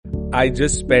I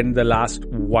just spent the last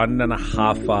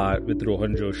 1.5 hours with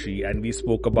Rohan Joshi, and we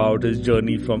spoke about his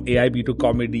journey from AIB to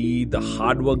comedy, the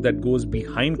hard work that goes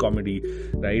behind comedy,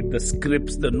 right? The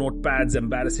scripts, the notepads,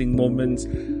 embarrassing moments,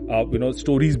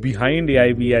 stories behind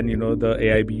AIB and, the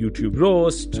AIB YouTube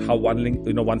roast, how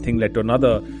one thing led to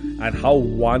another, and how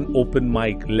one open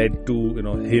mic led to,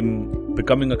 him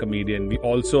becoming a comedian. We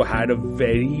also had a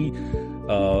very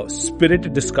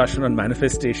spirited discussion on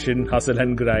manifestation, hustle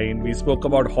and grind. We spoke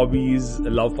about hobbies,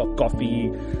 love for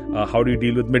coffee, how do you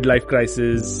deal with midlife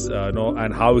crisis,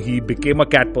 and how he became a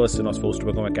cat person or supposed to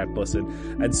become a cat person,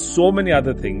 and so many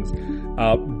other things.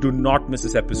 Do not miss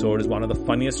this episode. It's one of the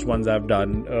funniest ones I've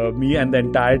done. Me and the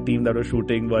entire team that were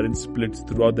shooting were in splits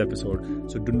throughout the episode.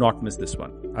 So do not miss this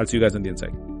one. I'll see you guys on the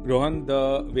inside. Rohan,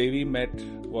 the way we met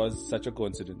was such a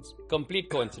coincidence. Complete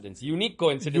coincidence. Unique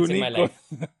coincidence in my life.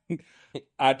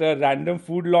 At a random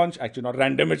food launch. Actually, not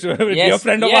random. It's a dear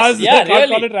friend of ours. Yeah, I can't really.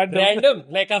 call it random. Random.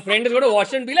 Like our friend is going to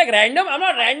watch it and be like, random? I'm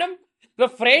not random. The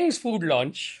friend's food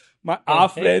launch. Our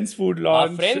friend's food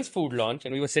launch. Our friend's food launch.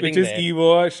 And we were sitting there. Which there. is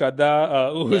Evo,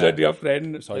 Shraddha, who's a dear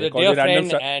friend. Sorry, I called you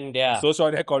random. And yeah. So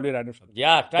sorry, I called you random. Shraddha.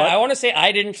 Yeah, but I want to say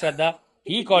I didn't, Shraddha.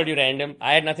 He called you random.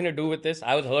 I had nothing to do with this.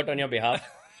 I was hurt on your behalf.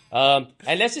 And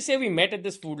let's just say we met at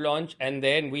this food launch, and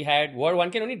then we had what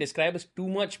one can only describe as too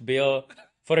much beer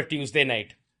for a Tuesday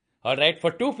night. All right,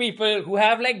 for two people who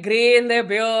have like grey in their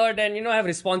beard and have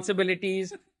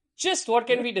responsibilities, just what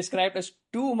can be described as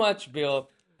too much beer.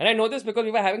 And I know this because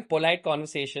we were having polite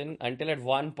conversation until at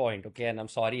one point, okay, and I'm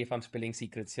sorry if I'm spilling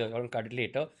secrets here, I'll cut it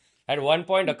later. At one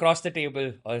point across the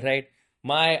table, all right,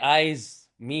 my eyes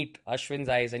meet Ashwin's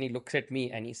eyes, and he looks at me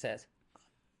and he says,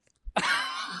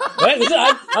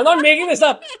 well, I'm not making this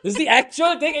up. This is the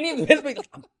actual thing. And he whispers me,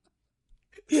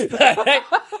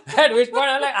 at which point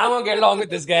I'm like, I'm going to get along with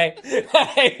this guy.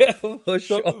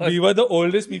 So we were the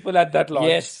oldest people at that launch.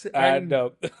 Yes. And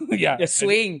yeah. You're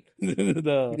swaying.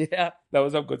 That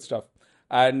was some good stuff.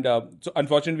 And so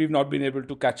unfortunately, we've not been able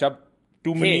to catch up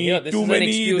too many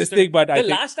this thing, but the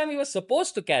last time we were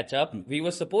supposed to catch up, we were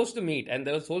supposed to meet, and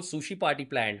there was a whole sushi party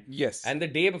planned. Yes. And the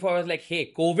day before, I was like,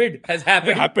 hey, COVID has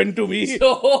happened. It happened to me.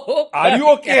 So, are you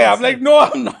okay? I'm like, no,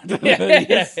 I'm not.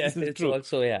 Yes, it's true.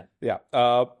 Also, yeah. Yeah.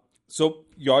 So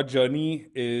your journey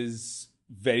is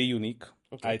very unique.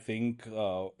 Okay. I think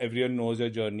everyone knows your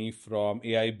journey from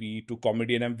AIB to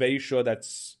comedy, and I'm very sure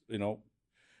that's, there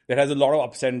has a lot of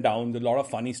ups and downs, a lot of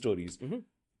funny stories. Mm-hmm.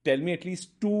 Tell me at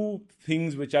least two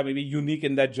things which are maybe unique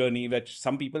in that journey, which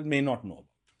some people may not know about.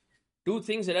 Two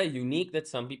things that are unique that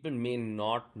some people may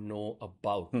not know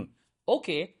about.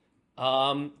 Okay.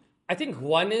 I think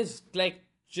one is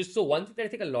one thing that I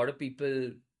think a lot of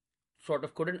people sort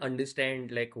of couldn't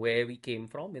understand where we came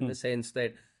from, in the sense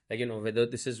that whether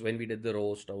this is when we did the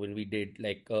roast or when we did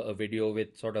a video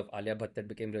with sort of Alia Bhatt that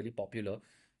became really popular.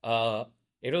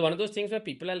 It was one of those things where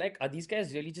people are like, are these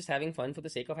guys really just having fun for the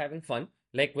sake of having fun?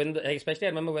 Especially I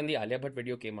remember when the Alia Bhatt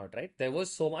video came out, right? There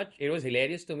was so much, it was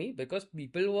hilarious to me because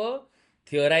people were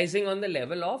theorizing on the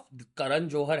level of Karan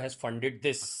Johar has funded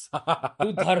this,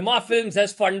 to Dharma Films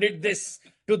has funded this,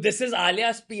 to this is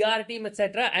Alia's PR team,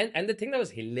 etc. And the thing that was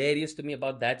hilarious to me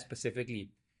about that specifically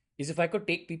is if I could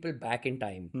take people back in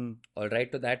time, all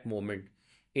right, to that moment,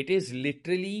 it is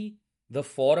literally the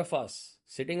four of us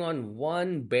sitting on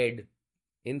one bed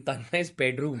in Tanmai's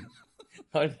bedroom,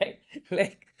 all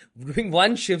right, doing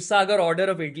one Shiv Sagar order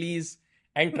of idlis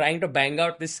and trying to bang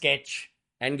out this sketch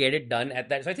and get it done at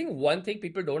that. So I think one thing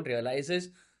people don't realize is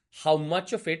how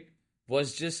much of it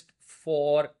was just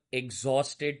for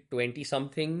exhausted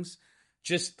 20-somethings,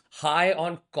 just high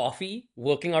on coffee,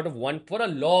 working out of one for a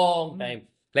long time,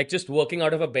 just working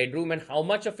out of a bedroom, and how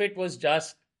much of it was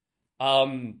just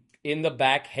in the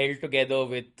back held together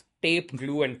with tape,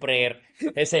 glue, and prayer,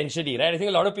 essentially, right? I think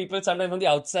a lot of people sometimes on the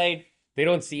outside, they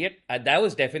don't see it. That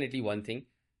was definitely one thing.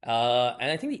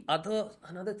 And I think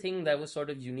another thing that was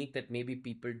sort of unique that maybe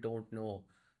people don't know.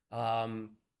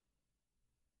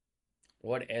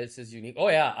 What else is unique? Oh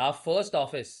yeah, our first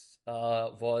office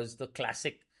was the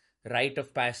classic rite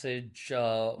of passage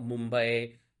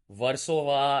Mumbai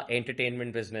Warsaw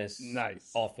entertainment business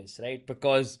office, right?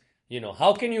 Because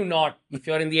how can you not, if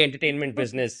you're in the entertainment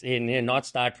business, not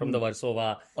start from the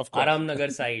Warsaw, Aram Nagar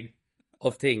side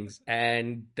of things?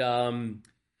 And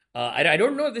I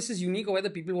don't know if this is unique or whether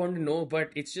people want to know,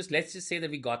 but it's just, let's just say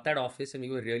that we got that office and we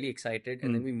were really excited,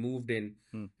 and then we moved in.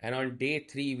 And on day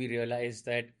 3, we realized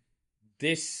that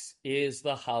this is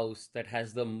the house that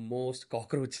has the most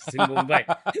cockroaches in Mumbai.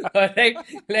 All right?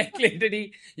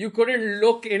 Literally, you couldn't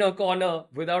look in a corner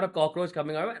without a cockroach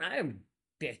coming out. And I am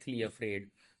deathly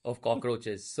afraid of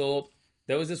cockroaches. So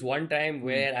There was this one time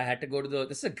where I had to go to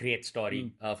this is a great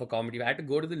story for comedy. I had to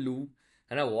go to the loo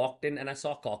and I walked in and I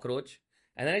saw a cockroach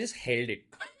and then I just held it.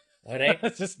 All right.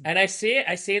 Just And I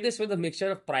say this with a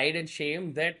mixture of pride and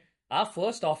shame that our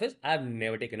first office, I've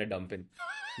never taken a dump in.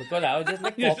 Because I was just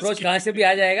like, You just cockroach keep- kahan se bhi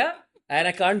aa jayega? And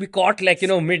I can't be caught like,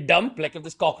 mid dump. Like if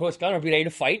this cockroach comes, I'll be ready to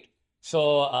fight. So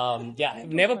yeah,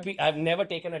 I've never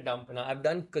taken a dump. And I've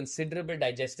done considerable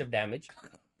digestive damage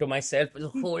to myself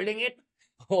holding it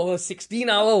over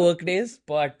 16-hour work days.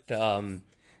 But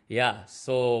yeah,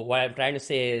 so what I'm trying to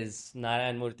say is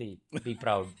Narayan Murthy, be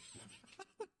proud.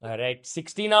 All right,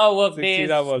 16-hour work 16 days,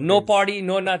 hour work no days. potty,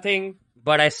 no nothing.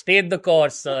 But I stayed the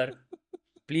course, sir.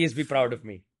 Please be proud of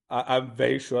me. I'm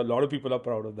very sure a lot of people are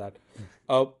proud of that.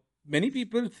 Many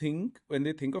people think when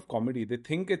they think of comedy, they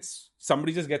think it's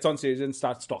somebody just gets on stage and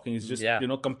starts talking. It's just, Yeah.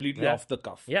 completely Yeah. off the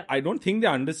cuff. Yeah. I don't think they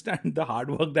understand the hard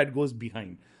work that goes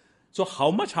behind. So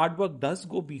how much hard work does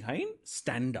go behind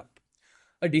stand up?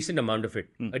 A decent amount of it.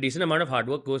 A decent amount of hard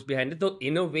work goes behind it. Though,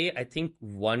 in a way, I think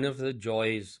one of the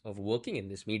joys of working in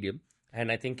this medium,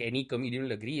 and I think any comedian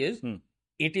will agree, is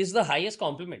it is the highest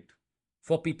compliment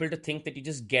for people to think that you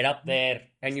just get up there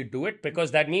and you do it,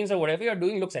 because that means that whatever you're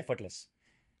doing looks effortless.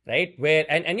 Right?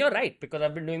 And you're right, because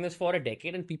I've been doing this for a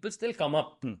decade and people still come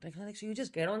up. Like, so you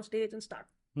just get on stage and start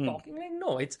talking? Like,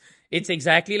 no, it's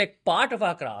exactly like part of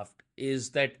our craft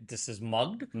is that this is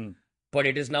mugged. But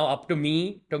it is now up to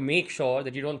me to make sure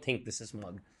that you don't think this is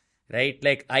mugged, right?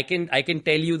 Like I can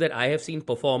tell you that I have seen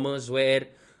performers where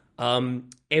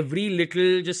every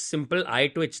little just simple eye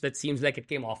twitch that seems like it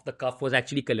came off the cuff was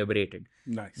actually calibrated.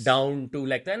 Nice. Down to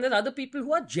like that. And there's other people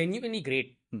who are genuinely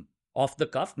great off the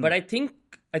cuff. But I think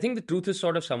the truth is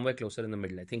sort of somewhere closer in the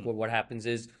middle. I think what happens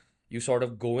is you sort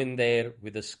of go in there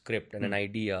with a script and an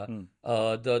idea.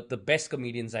 The best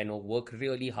comedians I know work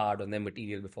really hard on their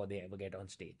material before they ever get on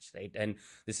stage, right? And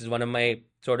this is one of my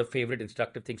sort of favorite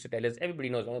instructive things to tell is everybody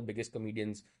knows one of the biggest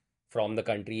comedians from the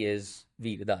country is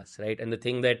Veer Das, right? And the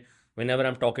thing that whenever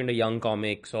I'm talking to young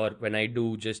comics or when I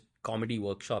do just comedy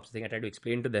workshops, the thing I try to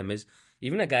explain to them is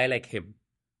even a guy like him,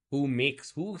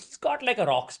 who's got like a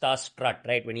rock star strut,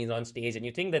 right? When he's on stage and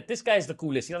you think that this guy is the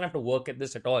coolest. He doesn't have to work at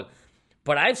this at all.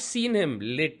 But I've seen him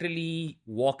literally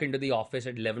walk into the office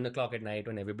at 11 o'clock at night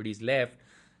when everybody's left,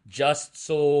 just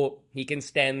so he can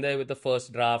stand there with the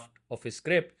first draft of his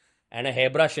script and a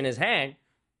hairbrush in his hand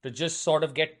to just sort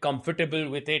of get comfortable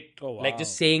with it, like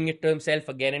just saying it to himself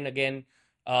again and again.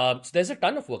 So there's a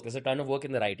ton of work. There's a ton of work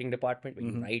in the writing department where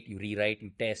you write, you rewrite,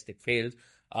 you test, it fails.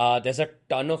 There's a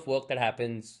ton of work that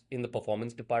happens in the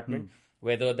performance department,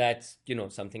 whether that's,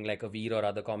 something like a Veer or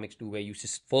other comics too, where you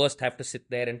just first have to sit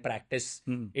there and practice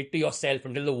it to yourself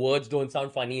until the words don't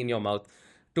sound funny in your mouth,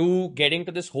 to getting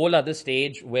to this whole other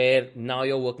stage where now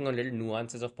you're working on little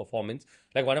nuances of performance.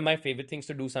 Like one of my favorite things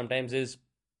to do sometimes is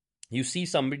you see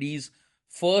somebody's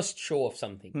first show of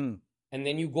something and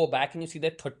then you go back and you see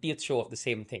their 30th show of the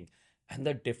same thing. And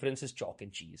the difference is chalk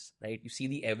and cheese, right? You see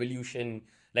the evolution,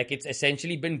 like it's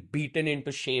essentially been beaten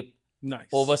into shape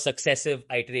over successive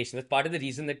iterations. That's part of the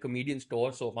reason that comedians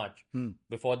tour so much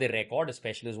before they record,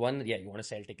 especially is one, you want to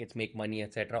sell tickets, make money,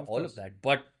 etc. All of that.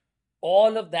 But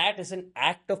all of that is an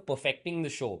act of perfecting the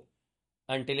show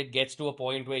until it gets to a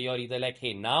point where you're either like,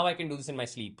 hey, now I can do this in my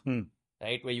sleep.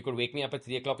 Right, where you could wake me up at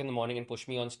 3 o'clock in the morning and push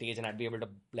me on stage and I'd be able to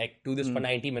like do this for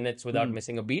 90 minutes without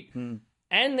missing a beat.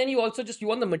 And then you also you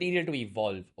want the material to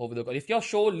evolve over the course. If your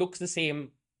show looks the same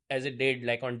as it did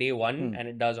like on day one and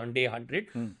it does on day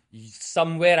 100,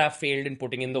 somewhere I've failed in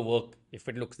putting in the work if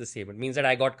it looks the same. It means that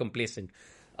I got complacent.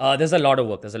 There's a lot of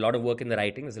work. There's a lot of work in the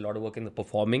writing. There's a lot of work in the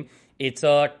performing. It's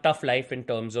a tough life in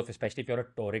terms of, especially if you're a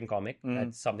touring comic.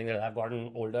 That's something that I've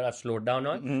gotten older, I've slowed down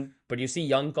on. But you see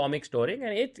young comics touring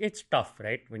and it's tough,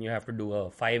 right? When you have to do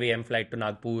a 5 a.m. flight to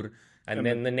Nagpur and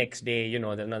then the next day,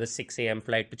 there's another 6 a.m.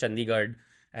 flight to Chandigarh.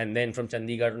 And then from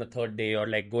Chandigarh on the third day, or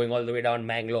like going all the way down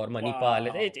Mangalore, Manipal.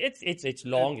 Wow. It's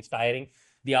long, it's tiring.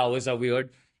 The hours are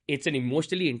weird. It's an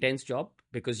emotionally intense job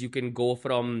because you can go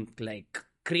from like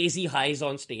crazy highs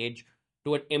on stage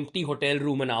to an empty hotel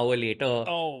room an hour later,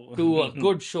 to a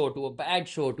good show, to a bad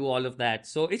show, to all of that.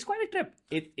 So it's quite a trip.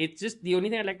 It's just the only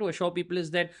thing I'd like to assure people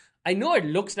is that I know it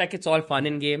looks like it's all fun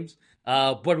and games,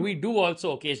 but we do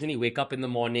also occasionally wake up in the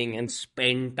morning and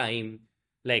spend time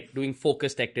like doing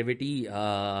focused activity.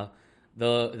 The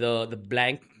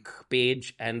blank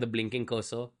page and the blinking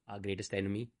cursor, our greatest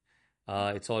enemy.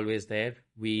 It's always there.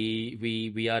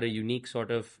 We are a unique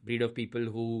sort of breed of people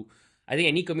who, I think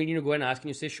any comedian you go and ask and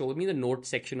you say, show me the note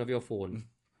section of your phone.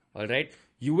 All right.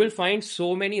 You will find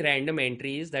so many random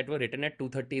entries that were written at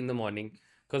 2:30 in the morning.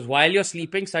 Because while you're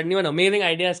sleeping, suddenly an amazing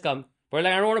idea has come. But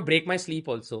like, I don't want to break my sleep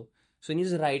also. So you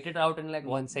just write it out in like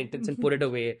one sentence and put it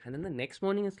away. And then the next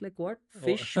morning it's like, what?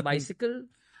 Fish, bicycle?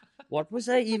 What was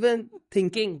I even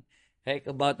thinking like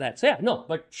about that? So yeah, no,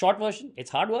 but short version,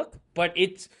 it's hard work, but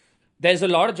there's a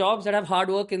lot of jobs that have hard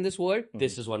work in this world.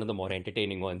 This is one of the more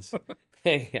entertaining ones.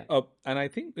 Yeah. And I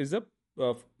think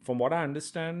from what I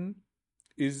understand,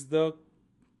 is the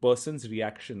person's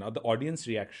reaction or the audience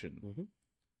reaction.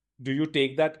 Do you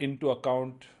take that into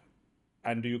account,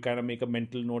 and do you kind of make a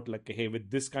mental note like, hey, with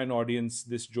this kind of audience,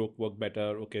 this joke worked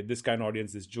better? Okay, this kind of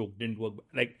audience, this joke didn't work.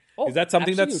 Like, is that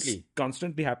something that's absolutely.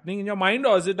 constantly happening in your mind,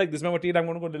 or is it like, this is my material, I'm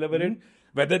going to go deliver it,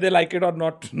 whether they like it or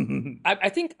not? I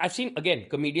think I've seen, again,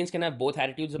 comedians can have both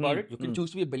attitudes about it. You can choose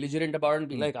to be belligerent about it and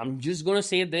be like, I'm just going to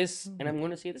say this and I'm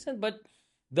going to say this. But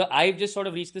I've just sort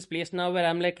of reached this place now where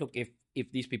I'm like, look,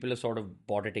 if these people have sort of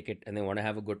bought a ticket and they want to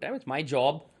have a good time, it's my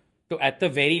job to at the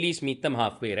very least meet them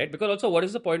halfway, right? Because also, what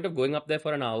is the point of going up there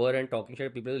for an hour and talking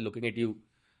shit? People are looking at you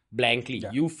blankly.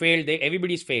 Yeah. You failed.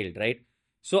 Everybody's failed, right?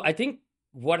 So I think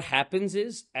what happens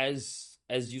is as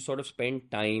you sort of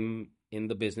spend time in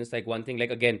the business, like one thing,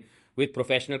 like again with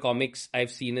professional comics,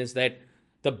 I've seen is that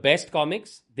the best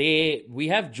comics, we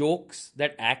have jokes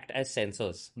that act as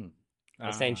sensors.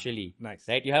 Essentially, nice.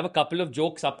 right? You have a couple of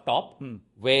jokes up top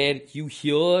where you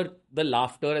hear the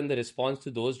laughter and the response to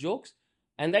those jokes,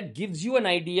 and that gives you an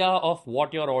idea of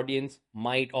what your audience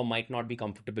might or might not be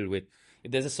comfortable with. If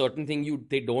there's a certain thing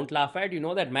they don't laugh at, you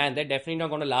know that, man, they're definitely not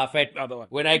going to laugh at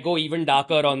when I go even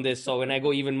darker on this, or when I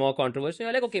go even more controversial.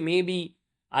 You're like, okay, maybe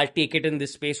I'll take it in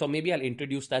this space, or maybe I'll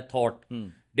introduce that thought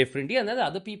differently. And then the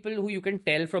other people who you can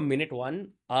tell from minute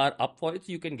one are up for it,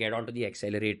 so you can get onto the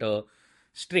accelerator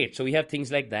straight. So we have things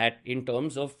like that in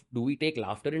terms of, do we take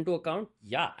laughter into account?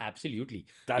 Yeah, absolutely.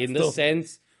 In the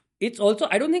sense, it's also,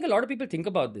 I don't think a lot of people think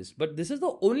about this, but this is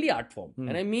the only art form.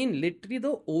 And I mean literally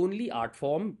the only art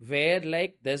form where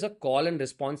like there's a call and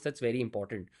response that's very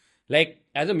important. Like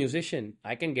as a musician,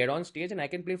 I can get on stage and I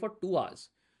can play for 2 hours.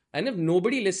 And if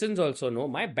nobody listens also, no,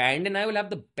 my band and I will have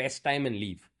the best time and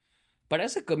leave. But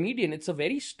as a comedian, it's a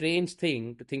very strange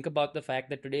thing to think about the fact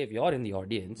that today, if you're in the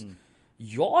audience,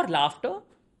 your laughter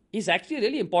is actually a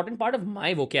really important part of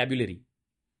my vocabulary.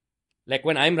 Like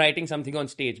when I'm writing something on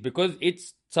stage, because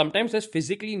it's sometimes there's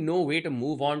physically no way to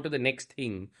move on to the next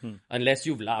thing unless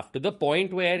you've laughed. To the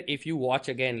point where if you watch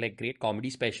again, like great comedy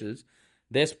specials,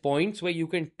 there's points where you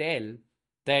can tell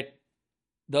that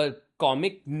the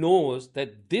comic knows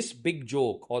that this big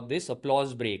joke or this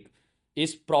applause break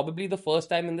is probably the first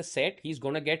time in the set he's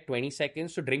going to get 20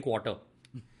 seconds to drink water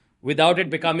without it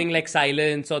becoming like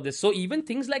silence or this. So even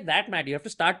things like that matter. You have to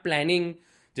start planning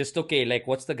just, okay, like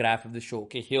what's the graph of the show?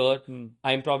 Okay, here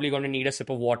I'm probably going to need a sip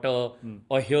of water,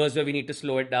 or here's where we need to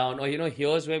slow it down, or,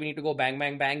 here's where we need to go bang,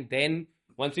 bang, bang. Then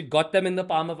once we've got them in the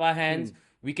palm of our hands,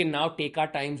 we can now take our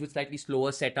times with slightly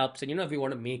slower setups. And, if we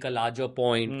want to make a larger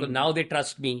point, because now they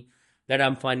trust me that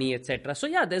I'm funny, etc. So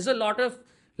yeah, there's a lot of,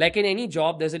 like in any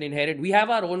job, there's an inherent, we have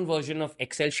our own version of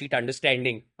Excel sheet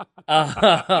understanding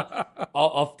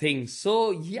of things.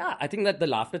 So yeah, I think that the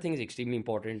laughter thing is extremely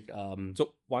important.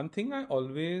 So one thing I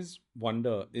always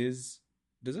wonder is,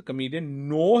 does a comedian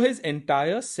know his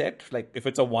entire set? Like if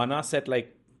it's a 1 hour set,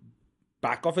 like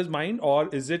back of his mind,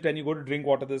 or is it when you go to drink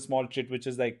water, the small shit, which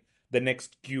is like the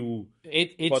next cue?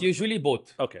 It's usually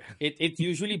both. Okay. It's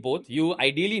usually both. You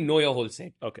ideally know your whole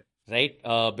set. Okay. Right?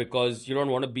 Because you don't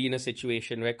want to be in a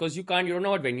situation where, because you don't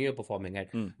know what venue you're performing at.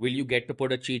 Will you get to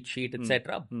put a cheat sheet,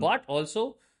 etc.? But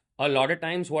also, a lot of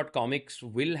times what comics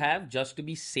will have, just to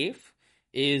be safe,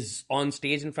 is on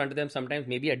stage in front of them sometimes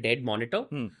maybe a dead monitor,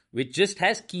 which just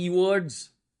has keywords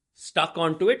stuck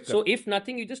onto it. So if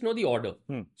nothing, you just know the order.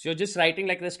 So you're just writing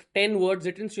like there's 10 words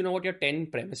written, so you know what your 10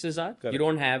 premises are. Correct. You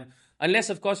don't have, unless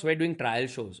of course we're doing trial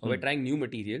shows or we're trying new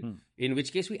material, in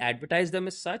which case we advertise them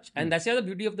as such. And that's the other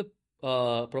beauty of the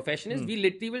profession is we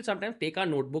literally will sometimes take our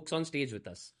notebooks on stage with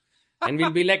us. And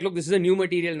we'll be like, look, this is a new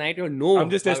material night. No,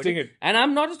 I'm just testing it. And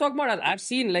I'm not just talking about us. I've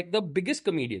seen like the biggest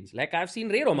comedians. Like I've seen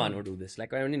Ray Romano do this.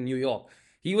 Like when I was in New York,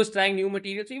 he was trying new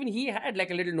material. So even he had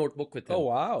like a little notebook with him. Oh,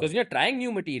 wow. Because when you're trying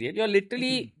new material, you're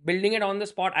literally building it on the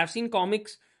spot. I've seen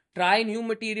comics try new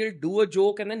material, do a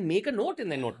joke, and then make a note in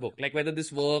their notebook. Like whether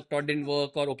this worked or didn't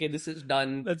work, or okay, this is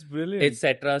done. That's brilliant.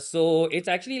 Etc. So it's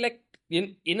actually like,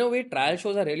 in a way, trial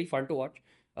shows are really fun to watch.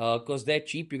 Because they're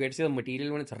cheap. You get to see the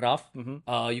material when it's rough.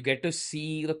 You get to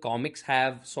see the comics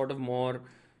have sort of more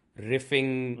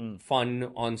riffing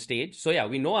fun on stage. So yeah,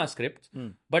 we know our script.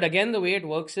 But again, the way it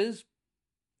works is,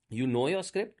 you know your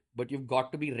script, but you've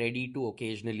got to be ready to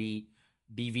occasionally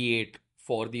deviate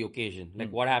for the occasion.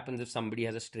 Like what happens if somebody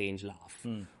has a strange laugh?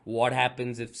 What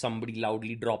happens if somebody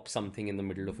loudly drops something in the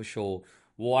middle of a show?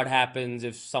 what happens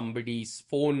if somebody's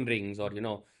phone rings, or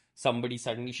somebody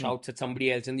suddenly shouts at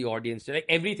somebody else in the audience. Like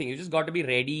everything, you just got to be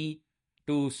ready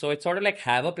to. So it's sort of like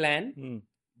have a plan,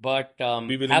 but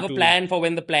Be willing have a to. plan for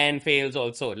when the plan fails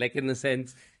also. Like in the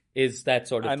sense is that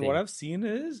sort of And thing. what I've seen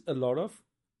is a lot of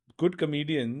good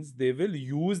comedians, they will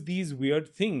use these weird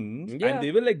things Yeah. and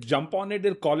they will like jump on it,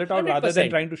 they'll call it out rather 100%. than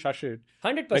trying to shush it.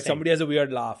 100%. Like somebody has a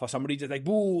weird laugh or somebody just like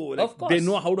boo. Like, Of course. they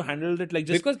know how to handle it. Like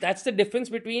just Because that's the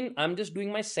difference between I'm just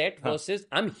doing my set versus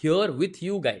I'm here with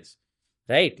you guys.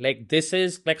 Right? Like this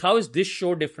is like, how is this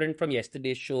show different from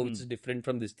yesterday's show, which is different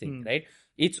from this thing, right?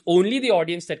 It's only the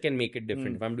audience that can make it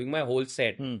different. If I'm doing my whole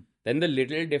set, then the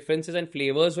little differences and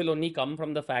flavors will only come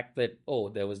from the fact that, oh,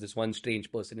 there was this one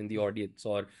strange person in the audience,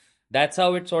 or that's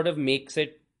how it sort of makes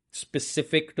it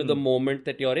specific to the moment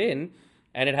that you're in.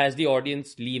 And it has the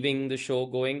audience leaving the show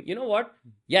going, you know what?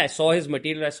 Yeah, I saw his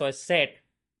material, I saw his set,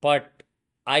 but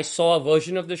I saw a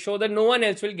version of the show that no one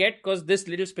else will get because this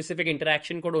little specific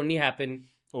interaction could only happen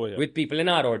with people in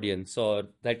our audience or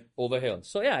that over here.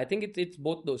 So yeah, I think it's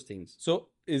both those things. So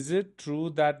is it true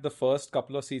that the first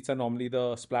couple of seats are normally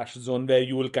the splash zone where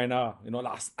you will kind of,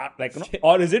 last, like,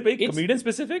 or is it very comedian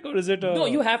specific or is it? No,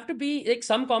 you have to be, like,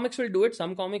 some comics will do it,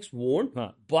 some comics won't.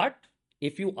 But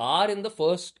if you are in the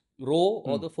first row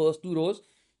or the first two rows,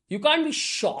 you can't be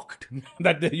shocked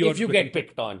that if you get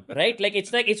picked on, right? Like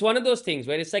it's one of those things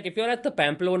where it's like if you're at the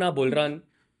Pamplona bull run,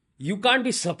 you can't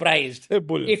be surprised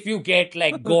if you get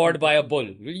like gored by a bull.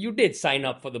 You did sign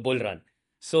up for the bull run.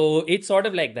 So it's sort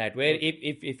of like that, where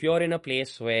if you're in a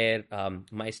place where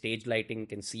my stage lighting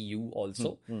can see you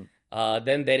also,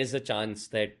 then there is a chance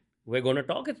that we're going to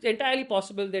talk. It's entirely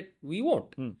possible that we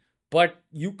won't. But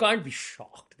you can't be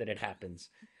shocked that it happens.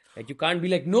 Like you can't be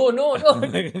like, no.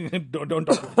 don't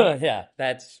talk. Yeah,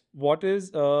 that's... What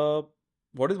is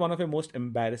one of your most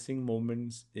embarrassing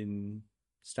moments in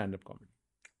stand-up comedy?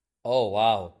 Oh,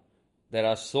 wow. There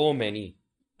are so many.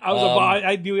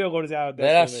 I knew you were going to say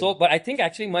there. But I think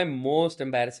actually my most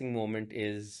embarrassing moment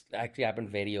actually happened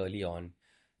very early on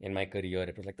in my career.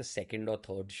 It was like the second or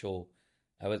third show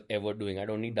I was ever doing.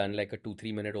 I'd only done like a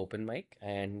 2-3 minute open mic,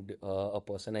 and a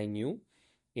person I knew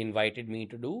invited me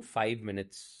to do 5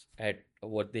 minutes at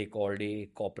what they called a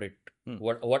corporate.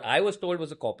 What I was told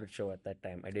was a corporate show at that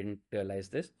time. I didn't realize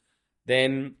this.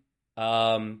 Then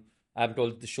I'm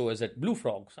told the show is at Blue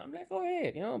Frog. So I'm like, oh,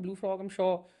 hey, Blue Frog, I'm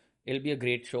sure it'll be a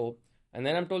great show. And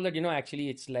then I'm told that, actually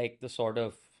it's like the sort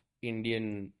of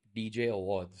Indian DJ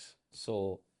awards.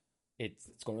 So it's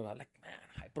going to be like, man,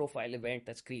 high profile event.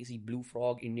 That's crazy. Blue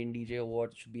Frog, Indian DJ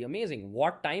awards should be amazing.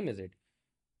 What time is it?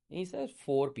 And he says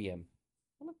 4 p.m.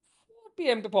 I'm like, 4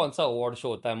 p.m. पे कौन सा award show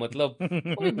होता है? मतलब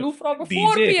Blue Frog पे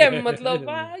 4 p.m. मतलब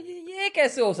ये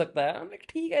कैसे हो सकता है? I'm like,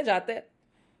 ठीक है, जाते हैं.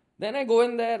 Then I go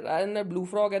in there, and the Blue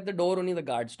Frog at the door, only the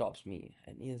guard stops me.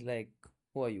 And he's like,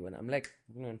 who are you? And I'm like,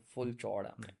 in full chord.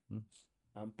 I'm like,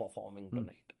 I'm performing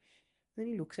tonight. Then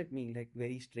he looks at me like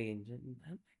very strange. And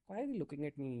I'm like, why are you looking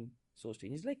at me so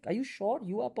strange? He's like, are you sure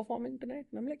you are performing tonight?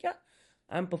 And I'm like, yeah,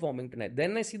 I'm performing tonight.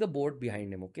 Then I see the board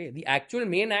behind him, okay? The actual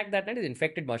main act that night is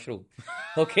Infected Mushroom,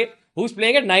 okay? Who's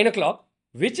playing at 9 o'clock.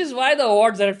 Which is why the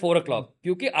awards are at 4 o'clock.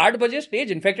 क्योंकि 8 बजे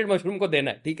stage infected mushroom को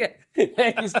देना है, ठीक है?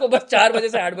 इसको बस 4 बजे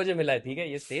से 8 बजे मिला है, ठीक है,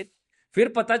 ये स्टेज. फिर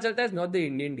पता चलता है it's not the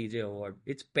Indian DJ award.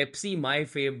 It's Pepsi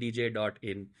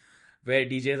myfavedj.in, where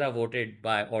DJs are voted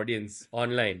by audience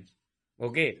online.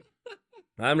 Okay.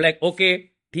 I'm like,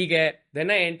 okay, ठीक है.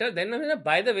 Then I enter. Then I'm like,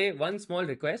 by the way, one small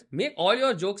request. Make all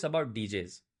your jokes about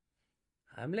DJs.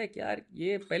 I'm like, यार,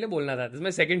 ये पहले बोलना था. This is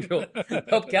my second show.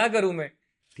 अब क्या करूँ मैं?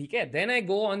 ठीक है. Then I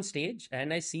go on stage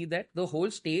and I see that the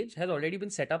whole stage has already been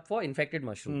set up for Infected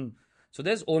Mushroom. So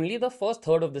there's only the first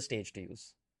third of the stage to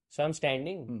use. So I'm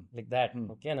standing like that,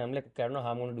 okay, and I'm like, okay, I don't know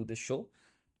how I'm going to do this show.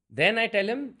 Then I tell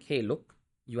him, hey, look,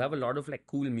 you have a lot of like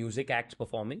cool music acts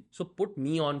performing, so put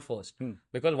me on first.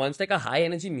 Because once like a high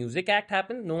energy music act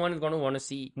happens, no one is going to want to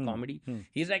see comedy.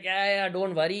 He's like, yeah,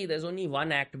 don't worry, there's only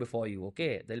one act before you,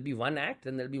 okay? There'll be one act,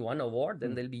 then there'll be one award,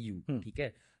 then there'll be you,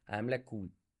 okay? I'm like, cool.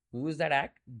 Who is that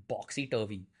act? Boxy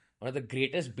Turvy, one of the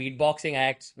greatest beatboxing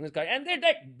acts. And they're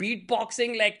like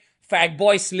beatboxing like Fat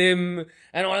Boy Slim,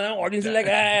 and all the audience is like,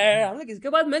 I'm like, इसके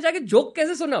बाद मैं जाके joke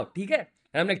कैसे सुनाऊं, ठीक है?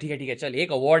 And I'm like, ठीक है, चल,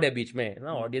 एक award है बीच में,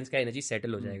 ना, audience का energy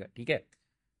settle हो जाएगा, ठीक है?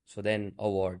 So then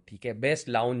award, ठीक है, best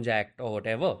lounge act or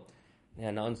whatever. They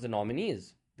announce the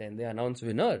nominees, then they announce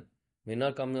winner.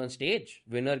 Winner comes on stage,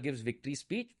 winner gives victory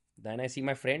speech. Then I see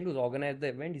my friend who's organized the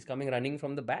event, he's coming running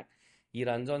from the back. He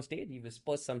runs on stage, he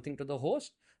whispers something to the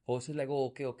host. Host is like,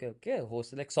 oh, okay.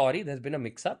 Host is like, sorry, there's been a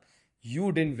mix-up.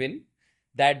 You didn't win.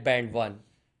 That band won.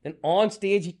 Then on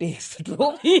stage, he takes the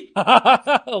trophy.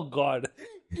 Oh, God.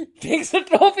 takes the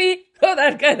trophy. So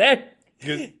that guy then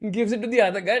Good. gives it to the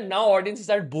other guy. Now audiences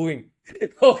start booing.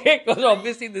 Okay, because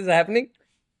obviously this is happening.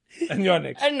 And you're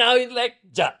next. And now he's like,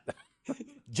 ja,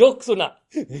 joke suna.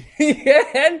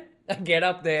 And I get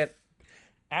up there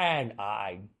and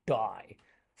I die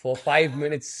for 5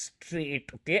 minutes straight.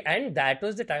 Okay, and that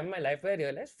was the time in my life where I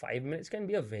realized 5 minutes can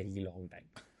be a very long time.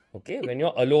 Okay, when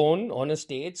you're alone on a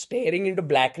stage staring into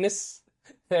blackness,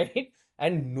 right?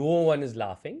 And no one is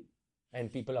laughing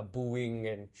and people are booing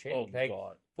and shit. Oh, like,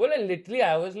 God. well, and literally,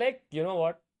 I was like, you know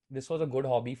what? This was a good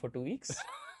hobby for 2 weeks.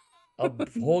 अब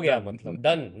हो गया मतलब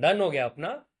done हो गया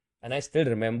अपना. And I still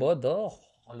remember the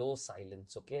hollow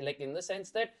silence. Okay, like in the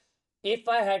sense that if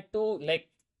I had to like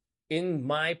in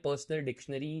my personal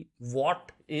dictionary,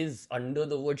 what is under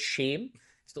the word shame?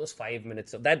 It's those 5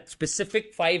 minutes of that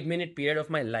specific 5 minute period of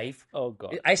my life. Oh,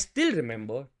 God. I still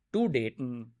remember to date.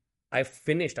 I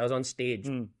finished. I was on stage.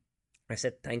 I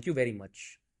said, thank you very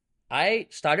much. I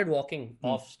started walking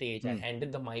off stage. I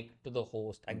handed the mic to the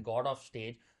host. I got off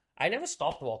stage. I never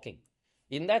stopped walking.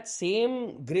 In that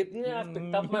same grip, I've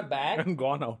picked up my bag. And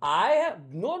gone out.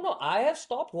 I have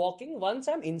stopped walking once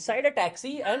I'm inside a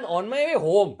taxi and on my way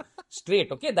home straight.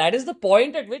 Okay, that is the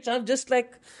point at which I'm just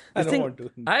like, I don't want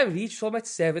to. I have reached home at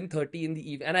 7:30 in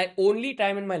the evening, and only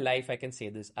time in my life I can say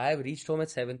this. I have reached home at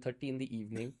 7:30 in the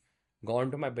evening,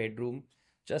 gone to my bedroom,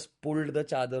 just pulled the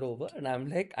chadar over, and I'm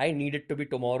like, I need it to be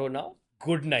tomorrow now.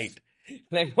 Good night.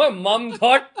 Like my mom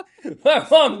thought,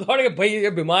 कि भाई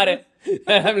ये बीमार है.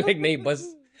 I'm like, नहीं, बस.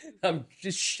 I'm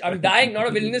dying, not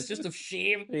of illness, just of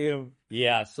shame.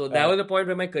 Yeah, so that was the point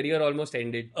where my career almost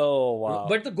ended. Oh, wow.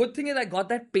 But the good thing is I got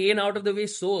that pain out of the way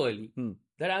so early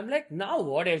that I'm like, now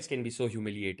what else can be so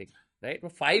humiliating? Right? For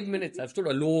 5 minutes, I've stood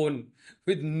alone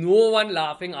with no one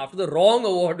laughing after the wrong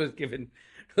award was given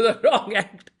to the wrong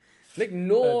act. Like,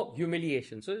 no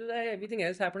humiliation. So everything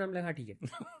else happened. I'm like, हाँ, ठीक है.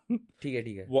 ठीक है,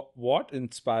 ठीक है. What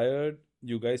inspired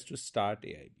you guys to start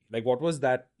AIB? Like, what was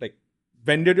that? Like,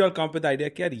 when did you all come up with the idea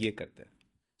कि यार ये करते हैं?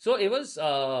 So it was,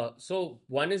 so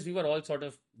one is we were all sort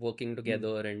of working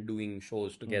together and doing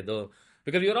shows together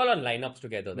because we were all on lineups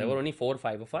together. There were only 4 or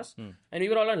 5 of us and we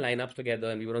were all on lineups together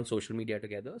and we were on social media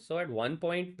together. So at one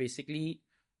point, basically,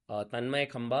 Tanmay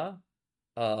Khamba,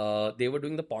 they were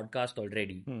doing the podcast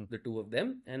already, the two of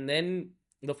them. And then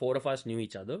the 4 of us knew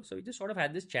each other. So we just sort of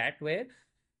had this chat where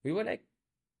we were like,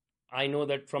 I know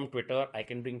that from Twitter, I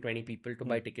can bring 20 people to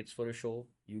buy tickets for a show.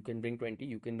 You can bring 20,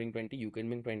 you can bring 20, you can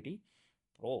bring 20.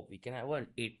 Bro, we can have an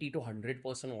 80 to 100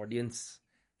 person audience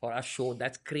for our show.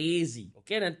 That's crazy.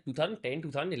 Okay, and in 2010,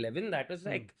 2011, that was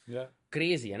like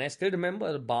crazy. And I still remember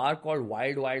a bar called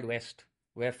Wild Wild West,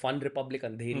 where Fun Republic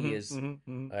Andheri is,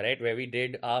 right? Where we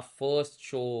did our first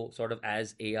show sort of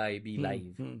as AIB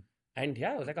live. And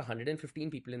yeah, it was like 115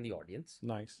 people in the audience.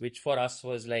 Nice. Which for us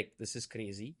was like, this is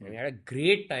crazy. And we had a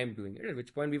great time doing it. At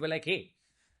which point we were like, hey,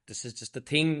 this is just a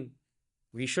thing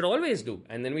we should always do.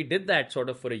 And then we did that sort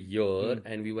of for a year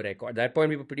and we were at that point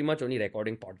we were pretty much only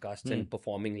recording podcasts and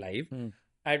performing live.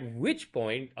 At which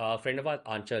point a friend of ours,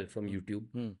 Anchal from YouTube,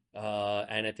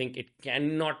 and I think it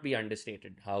cannot be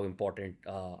understated how important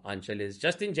Anchal is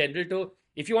just in general to,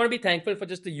 if you want to be thankful for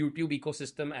just the YouTube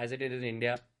ecosystem as it is in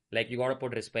India, like you got to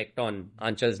put respect on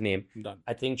Anchal's name. Done.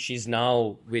 I think she's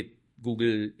now with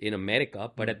Google in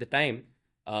America, but at the time,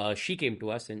 she came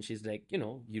to us and she's like,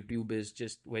 YouTube is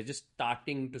we're just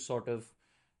starting to sort of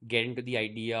get into the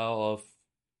idea of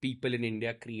people in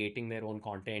India creating their own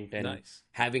content and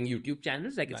having YouTube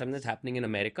channels. Like it's something that's happening in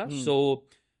America. So,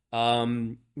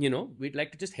 we'd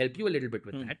like to just help you a little bit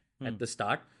with that at the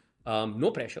start.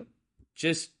 No pressure.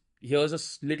 Just here's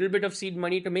a little bit of seed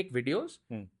money to make videos.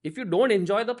 If you don't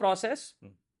enjoy the process,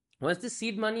 once the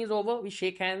seed money is over, we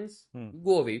shake hands,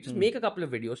 go away. Just make a couple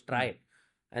of videos, try it.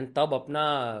 And tab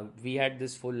apna, we had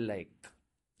this full like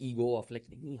ego of like,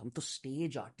 नहीं हम तो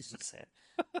stage artists हैं,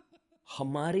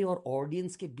 हमारे और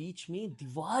audience के बीच में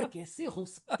दीवार कैसे हो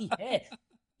सकती है?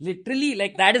 Literally,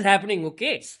 like that is happening,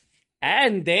 okay?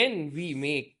 And then we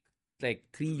make like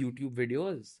 3 YouTube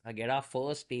videos. I get our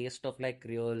first taste of like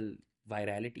real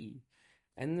virality.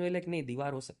 And we're like, नहीं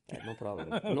दीवार हो सकता है, no problem,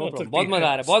 no problem. बहुत मजा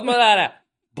आ रहा है, बहुत मजा आ रहा है.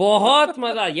 बहुत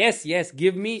मजा. Yes,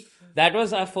 give me. That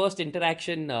was our first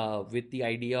interaction with the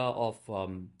idea of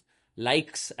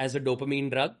likes as a dopamine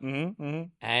drug.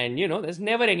 And, there's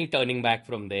never any turning back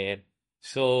from there.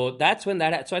 So that's when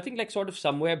so I think like sort of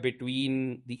somewhere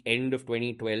between the end of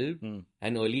 2012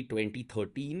 and early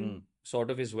 2013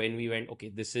 sort of is when we went, okay,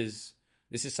 this is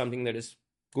something that is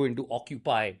going to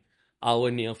occupy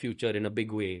our near future in a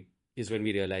big way, is when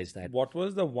we realized that. What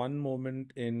was the one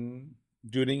moment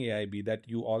during AIB that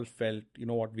you all felt,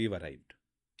 we've arrived?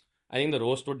 I think the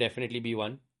roast would definitely be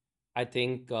one. I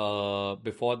think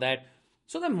before that,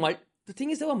 so the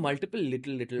thing is there were multiple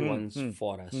little ones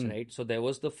for us, right? So there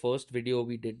was the first video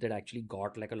we did that actually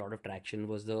got like a lot of traction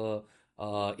was the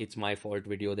 "It's My Fault"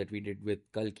 video that we did with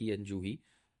Kalki and Juhi.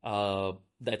 Uh,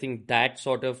 I think that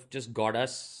sort of just got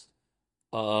us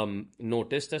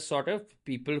noticed as sort of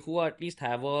people who at least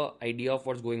have a idea of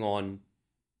what's going on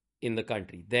in the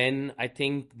country. Then I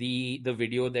think the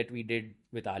video that we did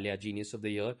with Alia, Genius of the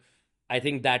Year, I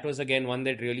think that was again one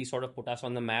that really sort of put us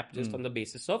on the map just on the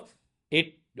basis of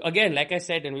it. Again, like I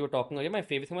said, and we were talking earlier, my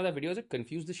favorite thing about that video is it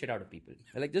confused the shit out of people.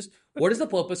 They're like, just what is the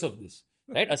purpose of this?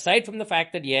 Right? Aside from the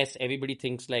fact that yes, everybody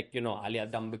thinks like, Alia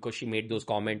dumb because she made those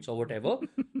comments or whatever.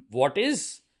 What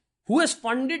is who has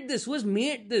funded this? Who has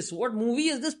made this? What movie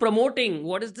is this promoting?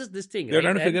 What is this thing? They're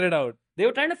Right? trying to figure it out. They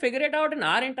were trying to figure it out, and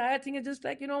our entire thing is just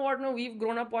like, you know what? No, we've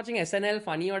grown up watching SNL,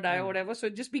 Funny or Die or whatever. So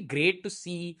it'd just be great to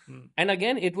see. And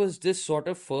again, it was this sort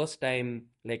of first time,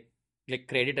 like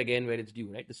credit again where it's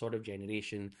due, right? The sort of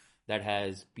generation that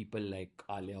has people like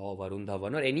Alia or Varun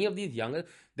Dhawan or any of these younger,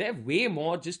 they're way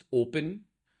more just open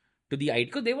to the idea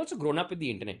because they've also grown up with the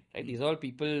internet, right? These are all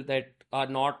people that are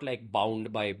not like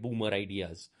bound by boomer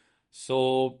ideas.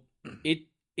 So it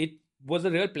was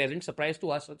a real pleasant surprise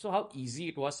to us also how easy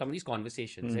it was some of these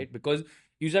conversations, right? Because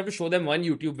you just have to show them one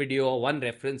YouTube video or one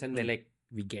reference and they're like,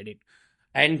 we get it.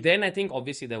 And then I think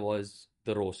obviously there was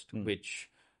the roast, which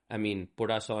I mean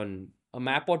put us on a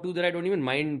map or two that I don't even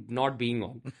mind not being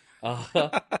on.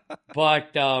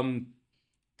 But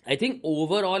I think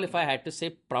overall, if I had to say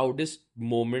proudest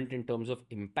moment in terms of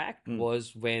impact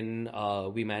was when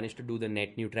we managed to do the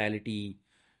net neutrality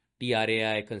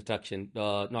TRAI construction.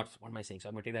 Not what am I saying? So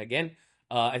I'm going to take that again.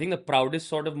 I think the proudest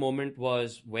sort of moment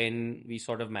was when we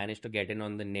sort of managed to get in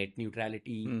on the net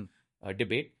neutrality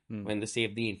debate when the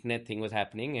Save the Internet thing was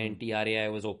happening and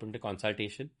TRAI was open to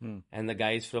consultation. And the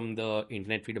guys from the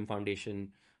Internet Freedom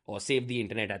Foundation or Save the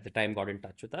Internet at the time got in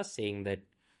touch with us saying that,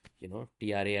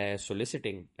 TRAI is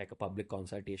soliciting like a public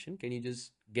consultation. Can you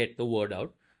just get the word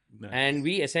out? Nice. And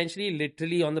we essentially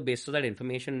literally on the basis of that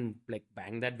information like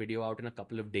banged that video out in a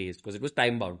couple of days because it was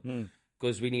time bound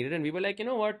because we needed, and we were like, you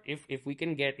know what, if we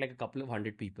can get like a couple of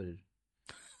hundred people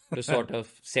to sort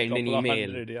of send an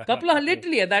email, couple of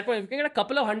literally at that point, if we can get a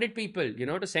couple of hundred people,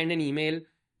 to send an email,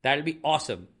 that'll be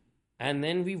awesome. And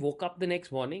then we woke up the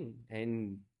next morning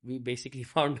and we basically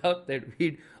found out that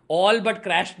we'd all but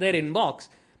crashed their inbox.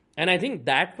 And I think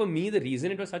that for me, the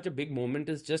reason it was such a big moment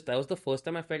is just that was the first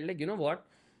time I felt like, you know what,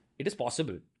 it is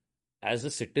possible as a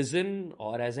citizen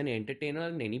or as an entertainer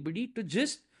and anybody to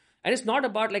just, and it's not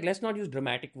about like, let's not use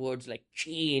dramatic words like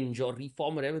change or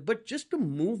reform or whatever, but just to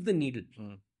move the needle.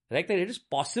 Right? That it is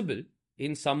possible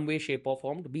in some way, shape or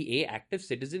form to be A, active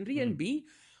citizenry and B,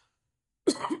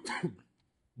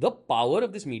 the power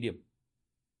of this medium.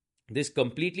 This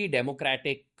completely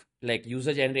democratic, like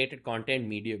user-generated content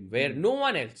medium where no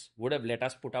one else would have let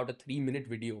us put out a 3-minute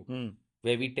video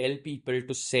where we tell people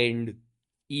to send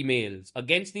emails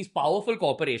against these powerful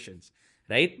corporations,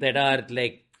 right? That are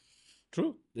like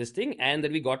true this thing, and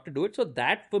that we got to do it. So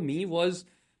that for me was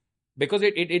because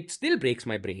it still breaks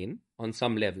my brain on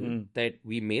some level that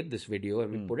we made this video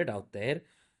and we put it out there,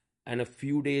 and a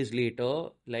few days later,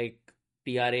 like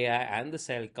TRAI and the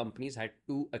cell companies had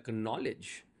to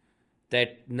acknowledge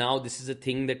that now this is a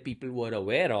thing that people were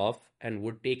aware of and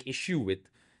would take issue with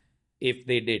if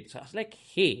they did. So I was like,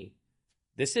 hey,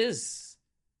 this is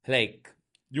like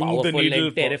you move the powerful needle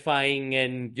and terrifying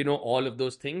and, all of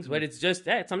those things. But it's just,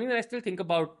 it's something that I still think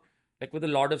about like with a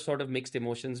lot of sort of mixed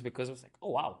emotions because I was like, oh,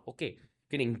 wow, okay.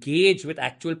 You can engage with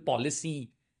actual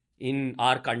policy in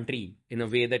our country in a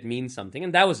way that means something.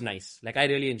 And that was nice. Like, I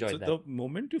really enjoyed that. So the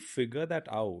moment you figure that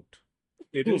out,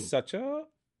 it is such a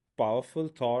powerful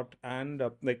thought. And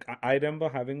like I remember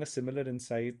having a similar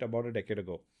insight about a decade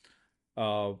ago.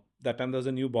 That time there was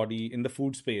a new body in the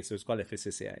food space. It was called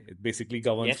FSSAI. It basically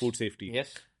governs food safety.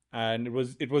 Yes. And it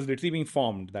was literally being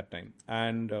formed that time.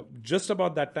 And just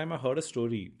about that time, I heard a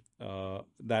story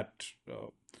that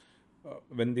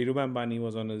when Dhirubhai Ambani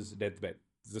was on his deathbed,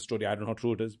 it's a story, I don't know how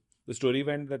true it is. The story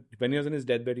went that when he was on his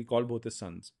deathbed, he called both his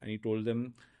sons and he told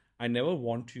them, I never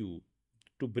want you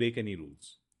to break any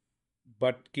rules.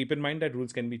 But keep in mind that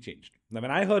rules can be changed. Now,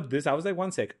 when I heard this, I was like,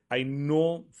 one sec. I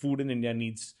know food in India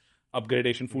needs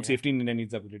upgradation. Food safety in India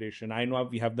needs upgradation. I know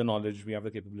we have the knowledge, we have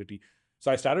the capability.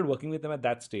 So I started working with them at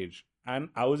that stage. And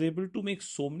I was able to make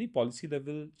so many policy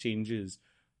level changes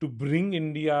to bring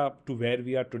India to where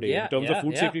we are today. In terms of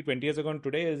food safety 20 years ago and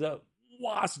today is a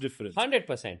vast difference.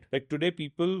 100%. Like today,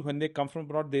 people, when they come from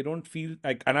abroad, they don't feel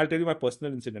like, and I'll tell you my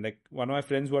personal incident. Like one of my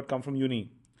friends who had come from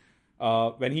uni,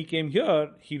 when he came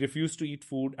here, he refused to eat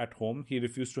food at home. He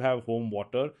refused to have home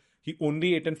water He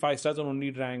only ate in 5 stars and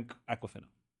only drank Aquafina.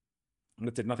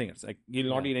 That's it, nothing else. Like, he'll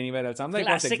not eat anywhere else. I'm like,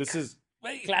 one sec, this is...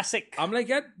 Classic. I'm like,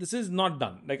 yeah, this is not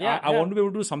done. Like, I want to be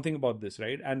able to do something about this,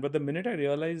 right? But the minute I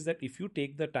realized that if you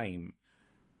take the time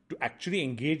to actually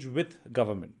engage with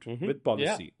government, with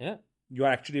policy, you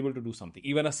are actually able to do something.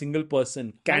 Even a single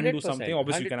person can do something.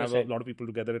 Obviously, you can have a lot of people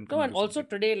together and and also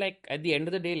today, like at the end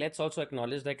of the day, let's also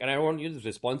acknowledge, like, and I don't want to use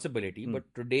responsibility, but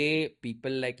today,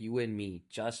 people like you and me,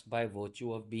 just by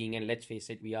virtue of being, and let's face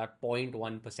it, we are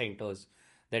 0.1%ers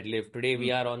that live. Today,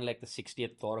 we are on like the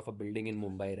 60th floor of a building in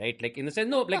Mumbai, right? Like, in the sense,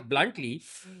 no, like bluntly,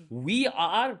 we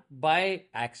are by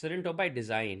accident or by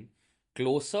design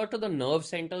closer to the nerve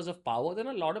centers of power than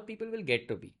a lot of people will get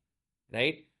to be,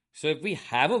 right? So if we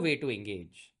have a way to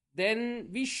engage, then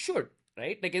we should,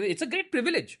 right? Like, it's a great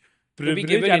privilege. To be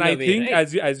given and in a I way, think,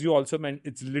 right? as you also meant,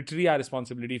 it's literally our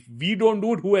responsibility. If we don't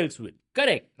do it, who else will?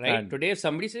 Correct, right? And today, if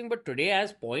somebody's saying, but today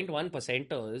as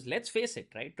 0.1%ers, let's face it,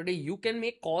 right? Today, you can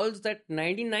make calls that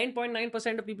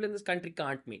 99.9% of people in this country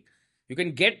can't make. You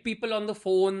can get people on the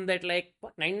phone that, like,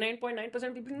 what, 99.9%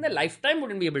 of people in their lifetime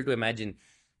wouldn't be able to imagine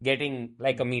getting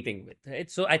like a meeting with, right?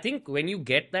 So I think when you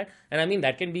get that, and I mean,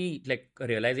 that can be like a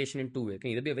realization in two ways. It can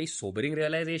either be a very sobering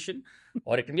realization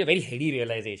or it can be a very heady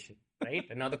realization, right?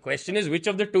 And now the question is, which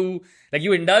of the two, like,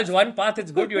 you indulge one path,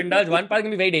 it's good. You indulge one path, it can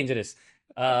be very dangerous.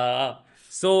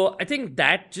 So I think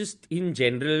that just in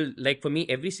general, like for me,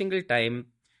 every single time,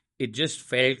 it just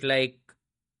felt like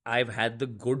I've had the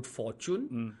good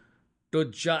fortune to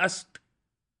just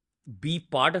be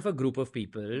part of a group of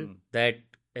people that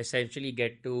essentially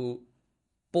get to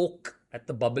poke at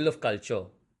the bubble of culture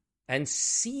and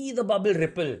see the bubble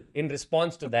ripple in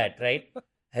response to that, right?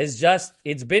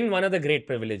 It's been one of the great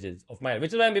privileges of mine,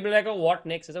 which is why people are like, oh, what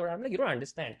next? I'm like, you don't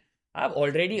understand. I've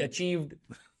already achieved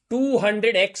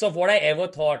 200x of what I ever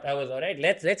thought I was. All right,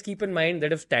 let's keep in mind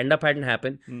that if stand-up hadn't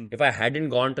happened, if I hadn't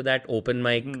gone to that open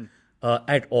mic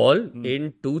at all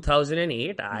in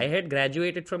 2008, I had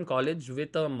graduated from college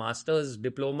with a master's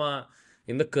diploma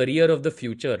in the career of the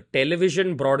future,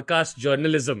 television broadcast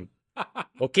journalism.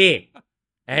 Okay,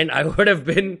 and I would have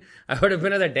been at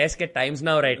the desk at Times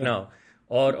Now right now,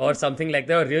 or something like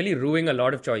that, or really ruining a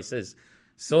lot of choices.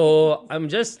 So I'm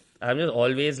just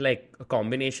always like a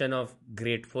combination of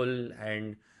grateful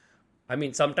and, I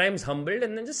mean, sometimes humbled,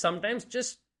 and then just sometimes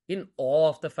just in awe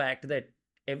of the fact that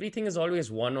everything is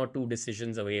always one or two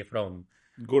decisions away from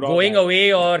going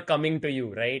away or coming to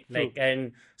you, right? True. Like,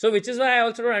 and so, which is why I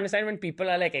also don't understand when people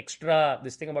are like extra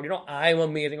this thing about, I'm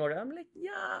amazing, or I'm like,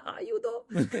 yeah, are you though?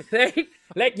 Right?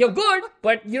 Like, you're good,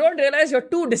 but you don't realize you're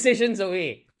two decisions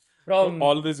away from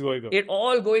all this going on. It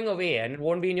all going away, and it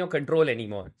won't be in your control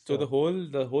anymore. So the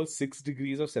whole 6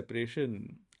 degrees of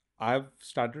separation, I've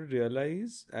started to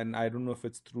realize, and I don't know if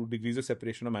it's through degrees of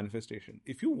separation or manifestation.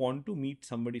 If you want to meet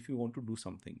somebody, if you want to do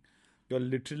something, you're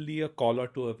literally a call or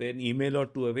two away, an email or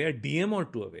two away, a DM or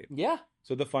two away. Yeah.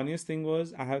 So the funniest thing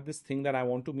was, I have this thing that I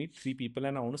want to meet 3 people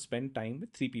and I want to spend time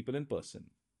with 3 people in person.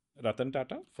 Ratan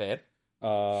Tata. Fair.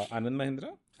 Anand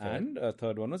Mahindra. Fair. And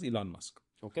third one was Elon Musk.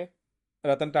 Okay.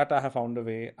 Ratan Tata, I have found a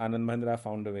way. Anand Mahindra, I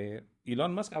found a way.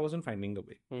 Elon Musk, I wasn't finding a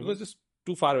way. It was just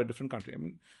too far away, different country. I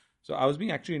mean, so I was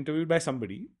being actually interviewed by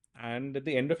somebody, and at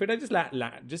the end of it, I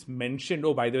just mentioned,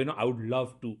 oh, by the way, I would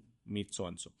love to meet so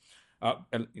and so.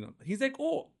 And he's like,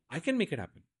 oh, I can make it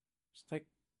happen. It's like,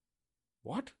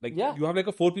 what? Like, you have like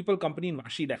a 4 people company in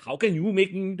Vashi. Like, how can you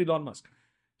make me meet Elon Musk?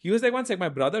 He was like, one sec, my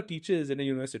brother teaches in a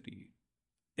university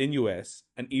in US,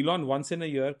 and Elon once in a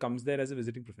year comes there as a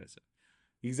visiting professor.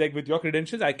 He's like, with your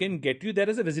credentials, I can get you there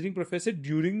as a visiting professor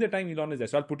during the time Elon is there.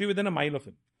 So I'll put you within a mile of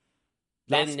him.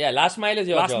 Last mile is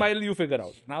your job. Last mile you figure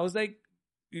out. And I was like,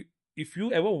 if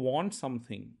you ever want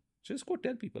something, just go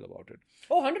tell people about it.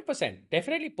 Oh, 100%.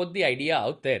 Definitely put the idea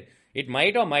out there. It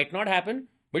might or might not happen.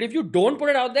 But if you don't put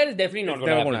it out there, it's definitely not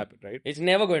going to happen. Right? It's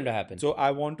never going to happen. So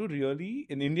I want to really,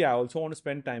 in India, I also want to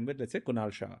spend time with, let's say,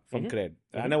 Kunal Shah from Cred.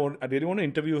 And I really want to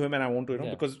interview him, and I want to,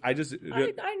 because I just...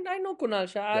 I know Kunal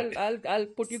Shah. I'll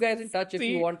put you guys in touch if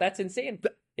you want. That's insane.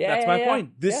 That's my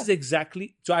point. This is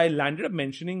exactly... So I landed up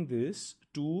mentioning this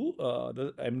to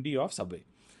the MD of Subway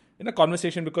in a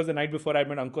conversation, because the night before I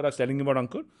met Ankur, I was telling him about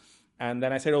Ankur. And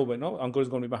then I said, Ankur is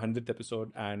going to be my 100th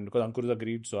episode. And because Ankur has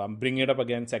agreed, so I'm bringing it up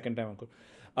again, second time Ankur.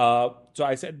 So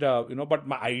I said, but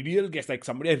my ideal guest, like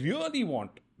somebody I really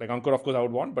want, like Ankur, of course, I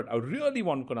would want, but I would really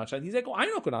want Kunal Shah. He's like, oh, I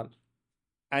know Kunal.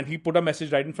 And he put a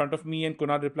message right in front of me, and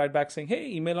Kunal replied back saying,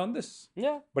 hey, email on this.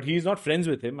 Yeah. But he's not friends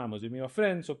with him. I'm assuming you're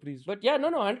friends, so please. But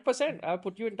 100%. I'll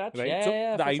put you in touch.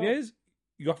 Right? The idea is,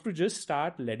 you have to just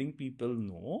start letting people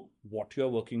know what you're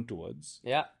working towards.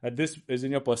 Yeah. That this is in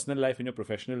your personal life, in your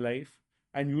professional life.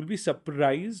 and you'll be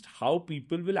surprised how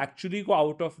people will actually go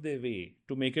out of their way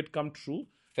to make it come true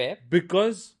Fair.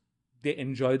 because they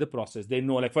enjoy the process. They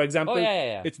know, like, for Oh, example,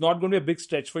 yeah. it's not going to be a big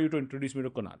stretch for you to introduce me to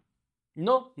Kunal.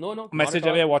 No, not Message at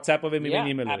away, all. WhatsApp away, maybe an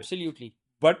Yeah, email away. absolutely.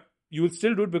 But you will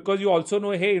still do it because you also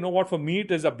know, hey, you know what, for me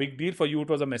it is a big deal, for you it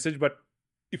was a message, but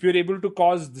if you're able to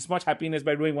cause this much happiness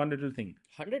by doing one little thing,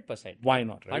 100%. why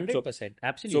not, right? 100%. So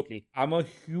Absolutely. I'm a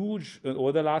huge,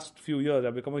 over the last few years,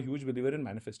 I've become a huge believer in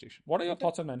manifestation. What are your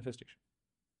thoughts on manifestation?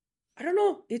 I don't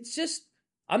know. It's just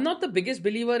I'm not the biggest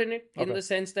believer in it in Okay. the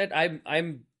sense that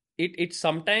it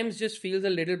sometimes just feels a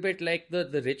little bit like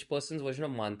the rich person's version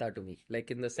of Manta to me.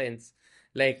 Like in the sense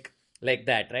like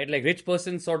that, right? Like rich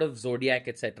person's sort of zodiac,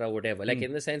 etc. Whatever. Like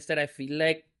in the sense that I feel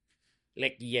like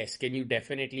yes, can you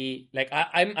definitely like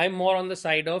I'm more on the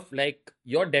side of like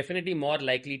you're definitely more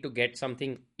likely to get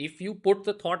something if you put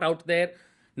the thought out there,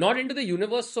 not into the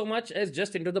universe so much as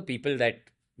just into the people that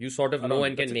you sort of know Around you,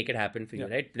 and can that's it. make it happen for you,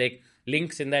 Yeah. right? Like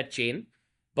links in that chain.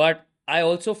 But I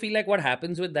also feel like what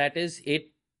happens with that is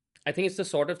I think it's the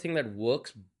sort of thing that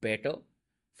works better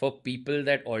for people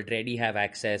that already have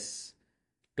access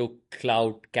to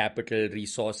cloud capital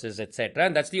resources, etc.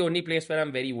 And that's the only place where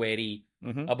I'm very wary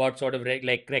about sort of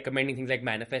like recommending things like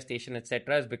manifestation,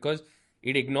 etc. is because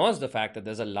it ignores the fact that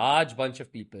there's a large bunch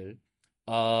of people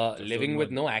living with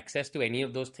no access to any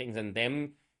of those things, and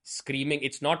them screaming.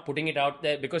 It's not putting it out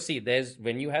there because see, there's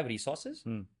when you have resources,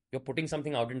 you're putting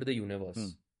something out into the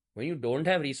universe. When you don't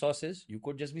have resources, you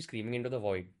could just be screaming into the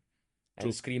void.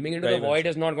 And screaming into Very the well void said.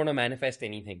 is not going to manifest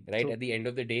anything, right? At the end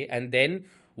of the day. And then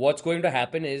what's going to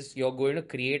happen is you're going to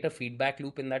create a feedback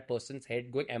loop in that person's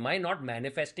head going, am I not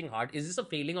manifesting hard? Is this a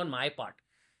failing on my part?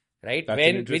 Right? That's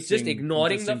an When it's just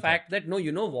ignoring the interesting fact that, no,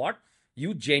 you know what?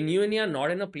 You genuinely are not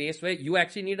in a place where you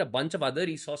actually need a bunch of other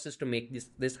resources to make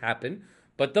this happen.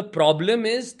 But the problem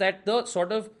is that the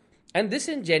sort of, and this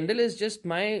in general is just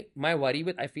my worry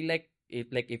with, I feel like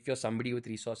if you're somebody with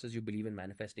resources, you believe in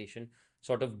manifestation,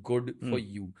 sort of good for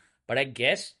you. But I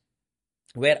guess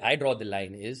where I draw the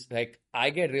line is like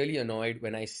I get really annoyed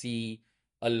when I see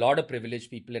a lot of privileged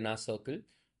people in our circle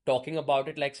talking about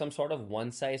it like some sort of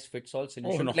one size fits all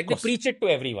solution. no, of Like they course. preach it to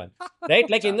everyone, right?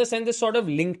 Like in the sense, this sort of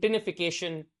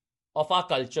LinkedInification of our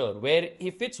culture, where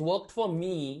if it's worked for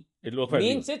me, It'll work for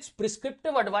means it's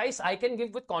prescriptive advice I can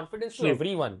give with confidence to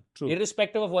everyone, True.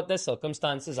 irrespective of what their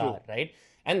circumstances are, right?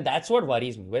 And that's what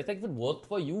worries me. Where it's like, if it worked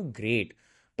for you, great.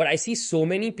 But I see so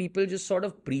many people just sort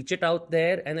of preach it out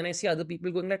there, and then I see other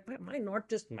people going like, "Why not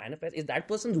just manifest? Is that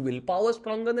person's willpower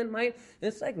stronger than mine?"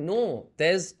 And it's like, no,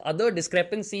 there's other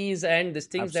discrepancies and these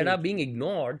things that are being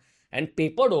ignored and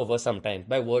papered over sometimes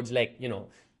by words like,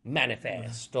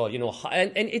 manifest or,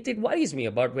 and it worries me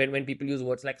about when people use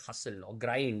words like hustle or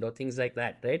grind or things like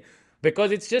that, right?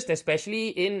 Because it's just, especially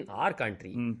in our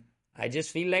country, I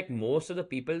just feel like most of the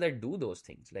people that do those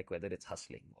things, like whether it's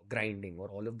hustling or grinding or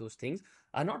all of those things,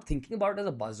 are not thinking about it as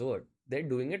a buzzword. They're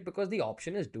doing it because the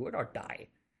option is do it or die.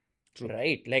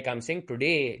 Right? Like I'm saying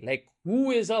today, like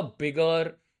who is a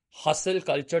bigger hustle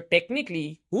culture?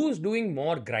 Technically, who's doing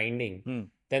more grinding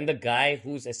than the guy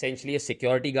who's essentially a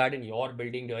security guard in your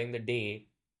building during the day,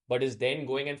 but is then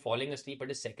going and falling asleep at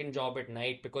his second job at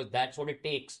night because that's what it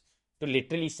takes to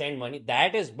literally send money.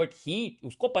 That is, but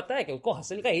उसको पता है कि उसको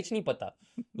hustle का age नहीं पता,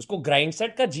 उसको grind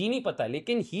set का G नहीं पता,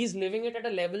 लेकिन he's living it at a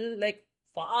level like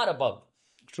far above.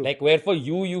 True. Like where for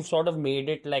you've sort of made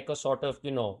it like a sort of,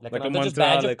 like Like a another just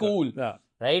mantra, badge of like cool, yeah.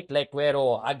 right? Like where,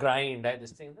 I grind, I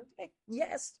this thing. Like,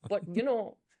 yes, but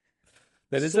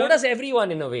There is so does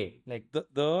everyone in a way. Like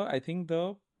I think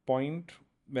the point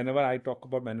whenever I talk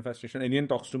about manifestation, anyone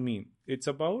talks to me, it's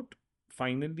about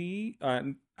finally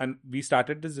and we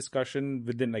started this discussion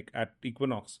within like at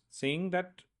Equinox saying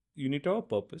that you need to have a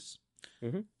purpose.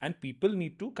 And people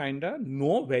need to kind of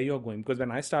know where you're going. Because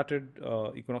when I started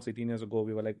Equinox 18 years ago,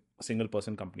 we were like a single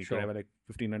person company. Sure. We were like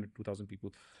 1,500, 2,000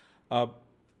 people.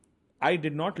 I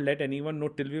did not let anyone know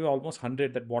till we were almost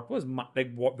 100 that what was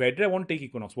where did I want to take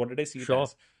Equinox? What did I see it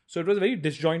as? So it was a very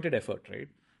disjointed effort, right?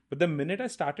 But the minute I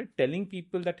started telling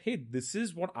people that, hey, this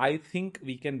is what I think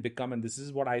we can become and this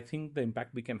is what I think the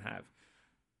impact we can have,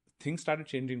 things started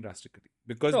changing drastically.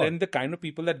 Because then the kind of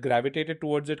people that gravitated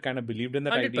towards it kind of believed in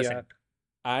that 100%. idea.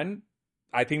 And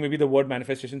I think maybe the word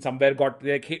manifestation somewhere got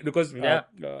like, hey, because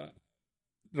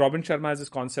Robin Sharma has this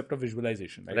concept of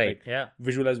visualization, right? Like, yeah.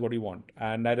 Visualize what you want.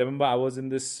 And I remember I was in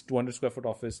this 200 square foot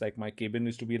office, like my cabin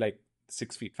used to be like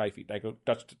 6 feet, 5 feet. I could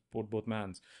touch both my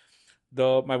hands.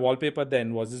 My wallpaper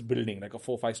then was this building, like a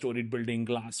 4-5 storied building,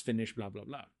 glass finish, blah, blah,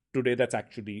 blah. Today, that's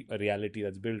actually a reality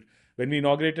that's built. When we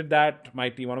inaugurated that, one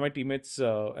of my teammates,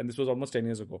 and this was almost 10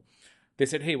 years ago, they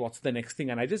said, hey, what's the next thing?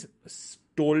 And I just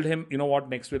told him, you know what,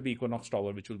 next will be Equinox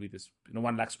Tower, which will be this,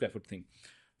 1 lakh square foot thing.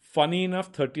 Funny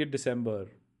enough, 30th December,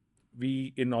 we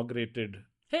inaugurated.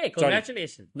 Hey,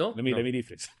 congratulations. No, Let me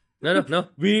rephrase. No.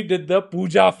 We did the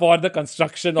puja for the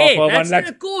construction Hey, of a 1 that's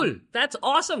lakh. cool. That's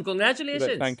awesome. Congratulations.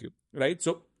 Right, thank you. Right.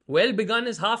 So, well begun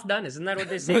is half done. Isn't that what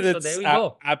they say? So there we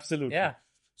go. Absolutely. Yeah.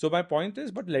 So my point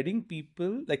is, but letting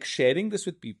people, like sharing this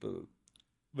with people,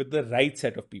 with the right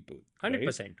set of people,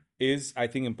 100%. right, is, I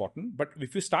think, important. But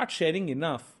if you start sharing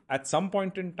enough at some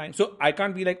point in time, so I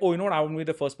can't be like, oh, you know what, I want to be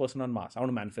the first person on Mars. I want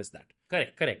to manifest that.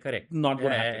 Correct. Not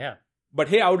going to happen. Yeah. But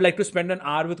hey, I would like to spend an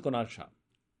hour with Kunal Shah.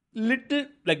 Little,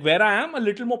 like where I am, a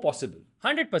little more possible.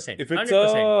 100%. If it's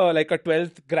 100%. like a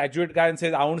 12th graduate guy and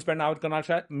says, I want to spend an hour with Kunal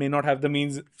Shah, may not have the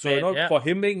means. So, Yeah. for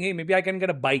him being, hey, maybe I can get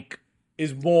a bike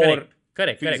is more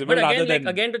Correct. feasible But rather again, than,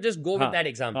 again, to just go with that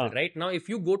example, right? Now, if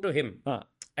you go to him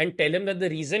and tell him that the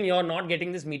reason you're not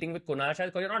getting this meeting with Kunal Shah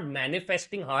is because you're not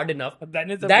manifesting hard enough, that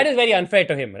is very unfair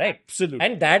to him, right? Absolutely.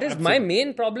 And that is my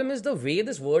main problem, is the way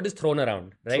this word is thrown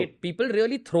around, right? True. People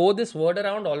really throw this word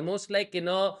around almost like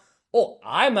oh,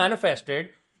 I manifested.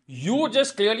 You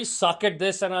just clearly suck at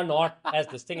this and are not as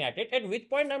this thing at it. At which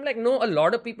point I'm like, no, a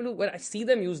lot of people when I see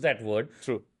them use that word,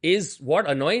 True, is what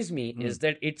annoys me is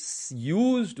that it's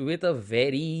used with a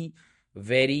very,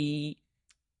 very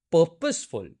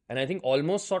purposeful and I think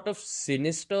almost sort of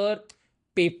sinister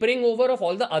papering over of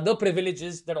all the other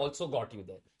privileges that also got you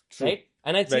there. True. Right?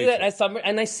 And I see that as somebody,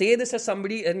 and I say this as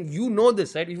somebody, and you know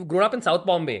this, right? If you've grown up in South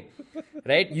Bombay,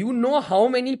 right? You know how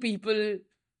many people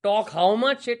talk how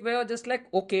much shit where you're just like,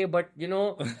 okay, but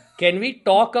can we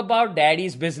talk about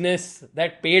daddy's business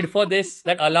that paid for this,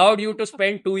 that allowed you to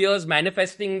spend 2 years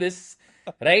manifesting this,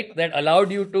 right? That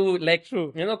allowed you to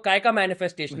काय का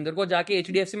manifestation? तेरे को जाके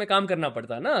HDFC में काम करना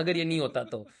पड़ता ना अगर ये नहीं होता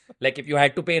तो. Like if you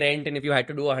had to pay rent and if you had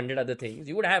to do 100 other things,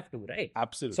 you would have to, right?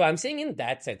 Absolutely. So I'm saying in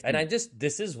that sense, and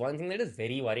this is one thing that is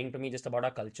very worrying to me just about our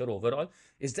culture overall,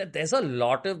 is that there's a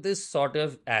lot of this sort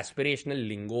of aspirational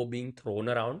lingo being thrown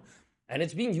around. And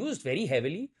it's being used very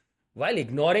heavily while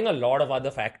ignoring a lot of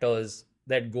other factors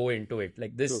that go into it.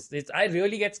 Like this, I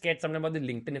really get scared sometimes about the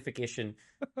LinkedInification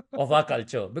of our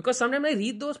culture. Because sometimes I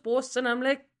read those posts and I'm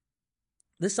like,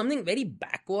 there's something very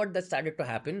backward that started to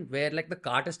happen where like the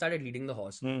cart has started leading the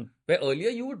horse. Where earlier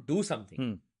you would do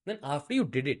something. Then after you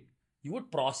did it, you would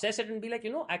process it and be like,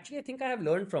 actually I think I have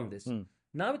learned from this.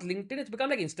 Now with LinkedIn, it's become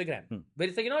like Instagram. Where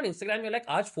it's like, on Instagram, you're like,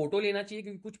 आज photo लेना चाहिए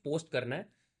क्योंकि कुछ post करना है.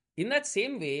 In that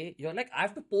same way, you're like, I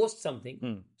have to post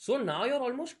something. So now you're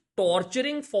almost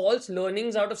torturing false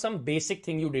learnings out of some basic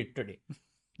thing you did today.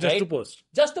 Just to post.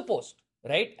 Just to post.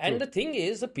 Right? And the thing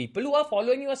is, the people who are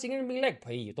following you are seeing it and being like,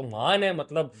 भाई ये तो मान है,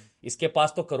 मतलब इसके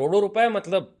पास तो करोड़ों रुपए है,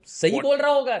 मतलब सही बोल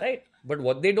रहा होगा, right? But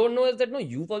what they don't know is that no,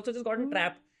 you've also just gotten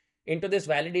trapped into this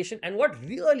validation. And what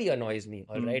really annoys me,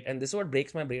 all right, and this is what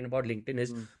breaks my brain about LinkedIn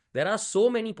is there are so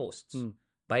many posts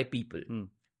by people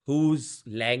whose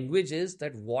language is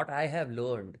that what I have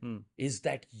learned is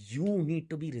that you need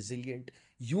to be resilient,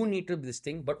 you need to be this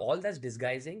thing, but all that's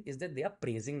disguising is that they are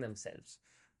praising themselves.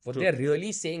 What they're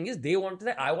really saying is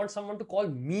I want someone to call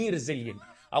me resilient.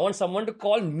 I want someone to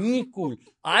call me cool.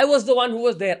 I was the one who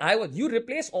was there. You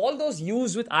replace all those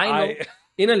yous with I know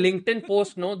in a LinkedIn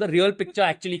post, no, the real picture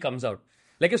actually comes out.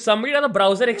 Like if somebody does a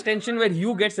browser extension where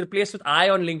you gets replaced with I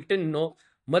on LinkedIn, no,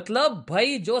 मतलब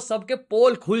भाई जो सबके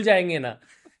पोल खुल जाएंगे ना.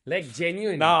 Like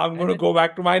genuine. Now I'm going to go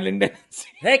back to my LinkedIn.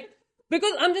 Like,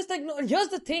 because I'm just like, no, here's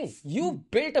the thing. You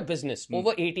built a business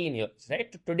over 18 years,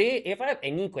 right? Today, if I have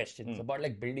any questions about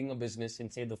like building a business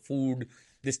in say the food,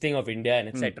 this thing of India and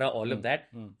etc., all of that,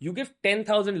 you give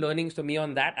 10,000 learnings to me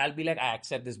on that. I'll be like, I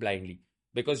accept this blindly.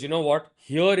 Because you know what?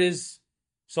 Here is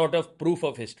sort of proof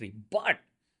of history. But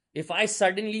if I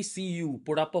suddenly see you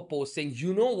put up a post saying,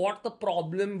 you know what the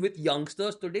problem with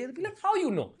youngsters today, they'll be like, how you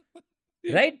know?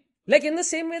 Right? Like in the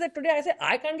same way that today I say,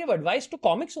 I can't give advice to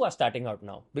comics who are starting out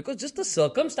now because just the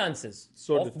circumstances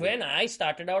of when I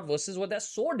started out versus what they're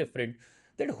so different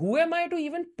that who am I to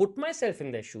even put myself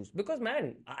in their shoes? Because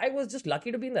man, I was just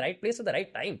lucky to be in the right place at the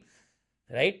right time,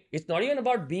 right? It's not even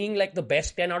about being like the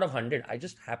best 10 out of 100. I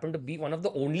just happened to be one of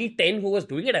the only 10 who was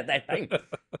doing it at that time,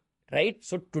 right?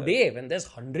 So today, when there's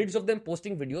hundreds of them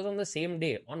posting videos on the same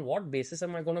day, on what basis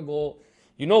am I going to go,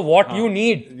 you know what you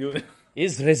need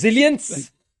is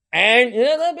resilience. And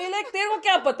they'll be like, तेरे को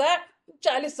क्या पता है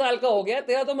 40 साल का हो गया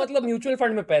तेरा तो मतलब म्यूचुअल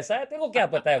फंड में पैसा है तेरे को क्या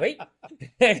पता है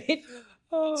भाई.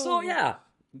 So yeah,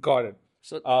 got it.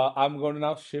 So I'm going to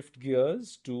now shift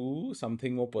gears to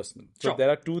something more personal. So there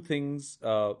are two things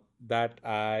that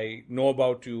I know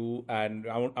about you, and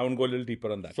I want to go a little deeper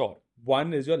on that. Sure.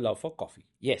 One is your love for coffee.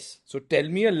 Yes. So tell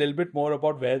me a little bit more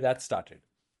about where that started.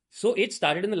 So it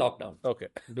started in the lockdown. Okay.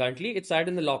 Bluntly, it started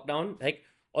in the lockdown. Like,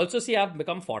 also, see, I've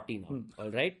become 40 now.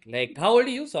 All right. Like, how old are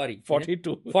you? Sorry.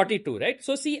 42. 42, right?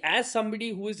 So, see, as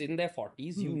somebody who is in their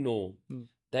 40s, you know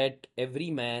that every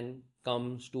man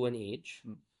comes to an age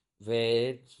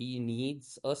where he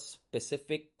needs a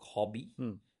specific hobby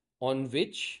on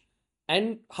which,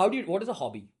 and what is a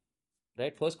hobby?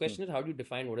 Right? First question is, how do you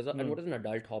define what is and what is an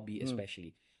adult hobby,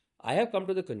 especially? I have come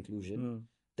to the conclusion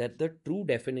that the true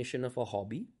definition of a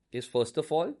hobby is, first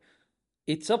of all,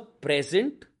 it's a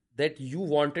present that you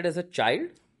wanted as a child,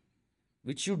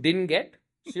 which you didn't get.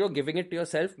 So you're giving it to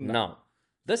yourself now.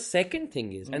 The second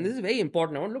thing is, and this is very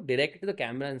important, I want to look directly to the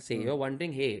camera and say, you're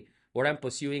wondering, hey, what I'm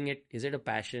pursuing it, is it a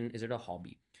passion? Is it a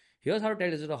hobby? Here's how to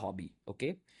tell, is it a hobby?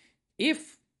 Okay.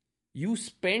 If you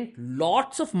spent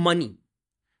lots of money,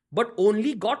 but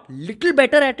only got little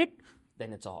better at it,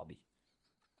 then it's a hobby.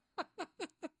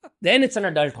 Then it's an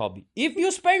adult hobby. If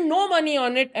you spend no money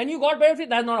on it and you got better at it,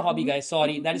 that's not a hobby, guys.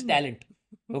 Sorry, that is talent.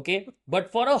 Okay?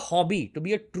 But for a hobby, to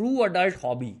be a true adult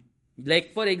hobby,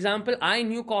 like for example, I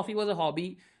knew coffee was a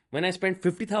hobby when I spent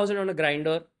 50,000 on a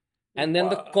grinder and then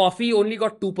the coffee only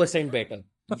got 2% better.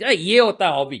 Yeah, ye hota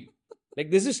hai hobby. Like,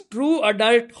 this is true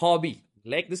adult hobby.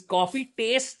 Like, this coffee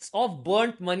tastes of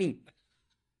burnt money.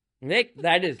 Like,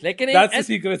 that is like That's the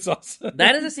secret sauce.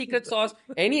 That is the secret sauce.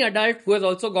 Any adult who has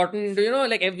also gotten into,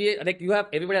 like you have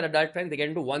everybody at adult friends, they get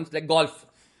into once, like golf.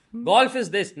 Golf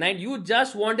is this. Now, you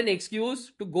just want an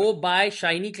excuse to go buy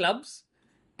shiny clubs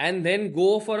and then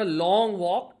go for a long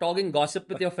walk, talking gossip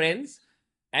with your friends,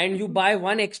 and you buy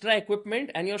one extra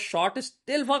equipment and your shot is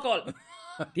still fuck all.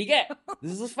 Okay?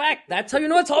 This is a fact. That's how you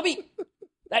know it's hobby.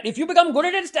 That if you become good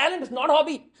at it, it's talent. It's not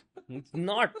hobby. It's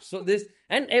not. So this,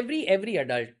 and every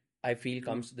adult, I feel,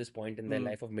 comes to this point in their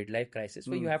life of midlife crisis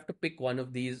where you have to pick one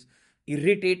of these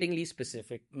irritatingly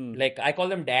specific, like I call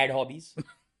them dad hobbies.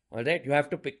 All right, you have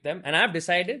to pick them, and I've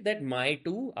decided that my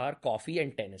two are coffee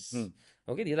and tennis.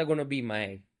 Okay, these are going to be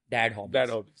my dad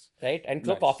hobbies. Right, and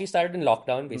so coffee started in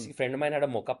lockdown. Basically, a friend of mine had a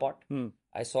mocha pot.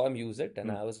 I saw him use it,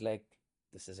 and I was like,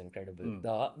 "This is incredible."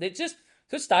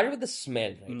 So it started with the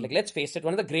smell, right? Like, let's face it,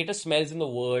 one of the greatest smells in the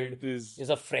world is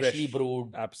a freshly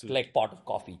brewed like pot of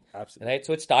coffee. Absolutely. Right?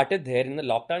 So it started there in the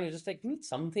lockdown. You're just like, you need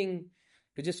something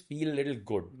to just feel a little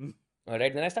good. All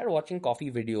right. Then I started watching coffee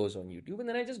videos on YouTube, and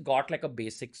then I just got like a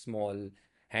basic small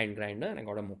hand grinder, and I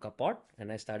got a mocha pot,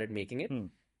 and I started making it.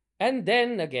 And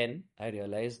then again, I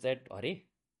realized that,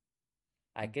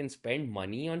 I can spend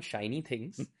money on shiny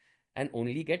things and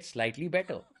only get slightly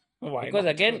better. Because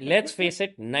again, let's face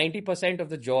it, 90% of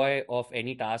the joy of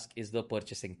any task is the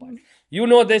purchasing part. You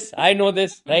know this, I know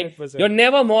this, right? 100%. You're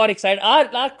never more excited.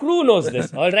 Our crew knows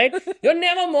this, all right? You're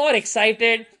never more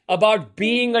excited about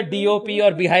being a DOP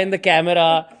or behind the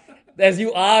camera as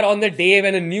you are on the day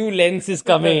when a new lens is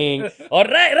coming. Or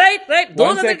right. Those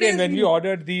One are the second, days when we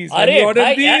ordered these, matlab,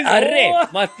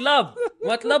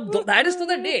 that is to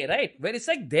the day, right? Where it's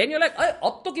like, then you're like,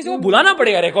 अब तो किसी को बुलाना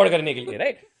पड़ेगा record करने के लिए,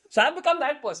 right? So I've become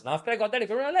that person. After I got that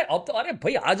equipment, I'm like, अब तो अरे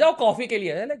भाई आ जाओ coffee के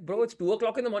लिए. I'm like, bro, it's 2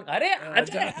 o'clock in the morning. अरे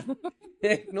आजा.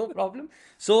 No problem.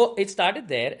 So it started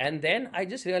there, and then I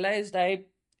just realized I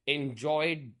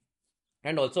enjoyed,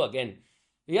 and also again,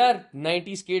 यार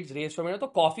 90s kids raised from,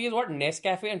 तो coffee is what?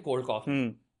 Nescafe and cold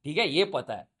coffee. ठीक है, ये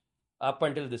पता है up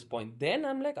until this point. Then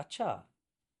I'm like, अच्छा,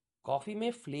 coffee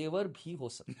में flavor भी हो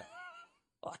सकता है.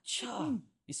 अच्छा,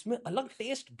 इसमें अलग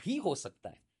taste भी हो सकता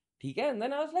है. ठीक है? And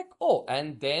then I was like, oh,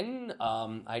 and then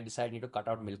I decided I need to cut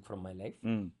out milk from my life.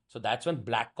 So that's when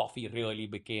black coffee really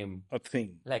became a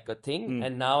thing. Like a thing.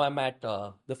 And now I'm at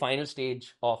the final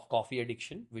stage of coffee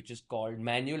addiction, which is called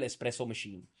manual espresso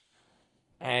machine.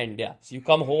 And yeah, so you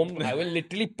come home, I will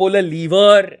literally pull a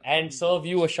lever and serve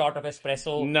you a shot of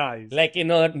espresso. Nice. Like in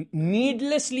a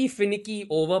needlessly finicky,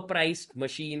 overpriced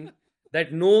machine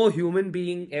that no human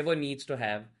being ever needs to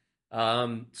have.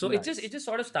 So nice. it just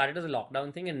sort of started as a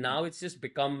lockdown thing, and now it's just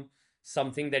become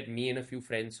something that me and a few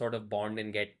friends sort of bond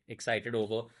and get excited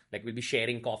over. Like, we'll be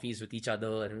sharing coffees with each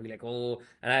other, and we'll be like, oh,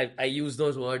 and I use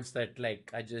those words that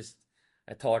like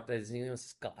I thought as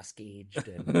cask aged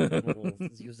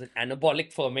and use an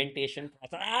anabolic fermentation.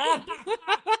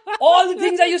 All the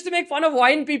things I used to make fun of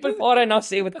wine people for, I now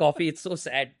say with coffee. It's so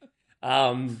sad.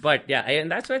 But yeah, and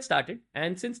that's where it started.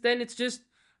 And since then, it's just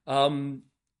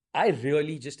I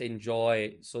really just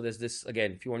enjoy. So there's this,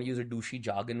 again, if you want to use a douchey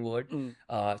jargon word,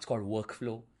 it's called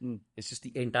workflow. It's just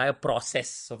the entire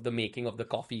process of the making of the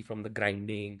coffee, from the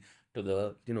grinding to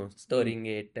the, stirring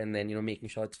it, and then, making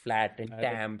sure it's flat and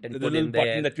damped and the put little in there.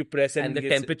 button that you press and the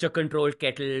temperature controlled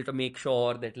kettle to make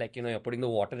sure that, like, you're putting the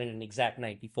water in an exact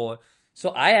 94.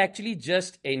 So I actually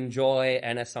just enjoy,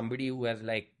 and as somebody who has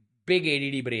like big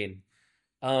ADD brain,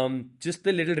 just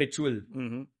the little ritual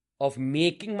Mm-hmm. of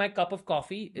making my cup of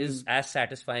coffee is as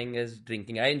satisfying as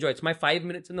drinking. I enjoy it. It's my 5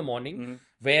 minutes in the morning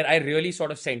where I really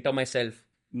sort of center myself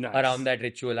Nice. around that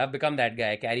ritual. I've become that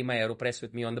guy. I carry my AeroPress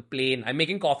with me on the plane. I'm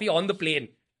making coffee on the plane.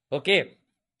 Okay.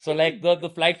 So like the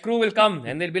flight crew will come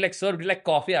and they'll be like, sir, would you like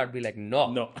coffee? I'd be like, no.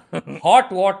 No.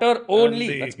 Hot water only.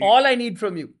 Only. That's all I need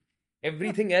from you.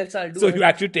 Everything else I'll do. So you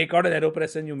actually take out an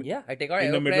AeroPress and you Yeah, I take out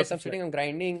in the middle of AeroPress, the I'm sitting, I'm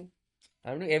grinding.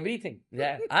 I'm doing everything.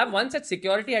 Yeah. I've once at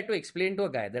security had to explain to a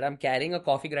guy that I'm carrying a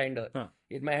coffee grinder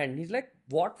in my hand. He's like,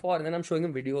 what for? And then I'm showing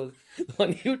him videos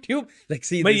on YouTube. Like,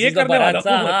 see, मैं this ये is the करने वाला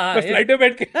baratza. हूँ हाँ, मैं flight में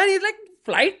बैठ के And he's like,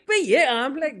 फ्लाइट पे ये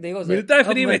I'm like, देखो सर, मिलता है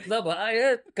फ्री में मतलब हाँ,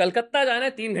 ये कलकत्ता जाना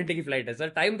है 3 घंटे की फ्लाइट है सर,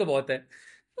 टाइम तो बहुत है,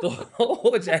 तो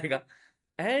हो जाएगा.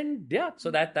 And yeah,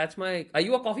 so that's my. Are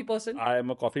you a coffee person? I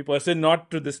am a coffee person, not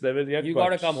to this level yet. You but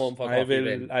gotta come home for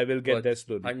coffee. I will get But there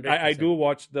slowly. 100%. I do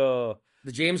watch the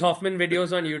James Hoffman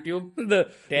videos on YouTube. the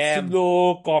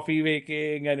slow coffee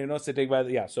making and sitting by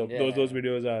the, so Yeah. those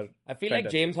videos are I feel like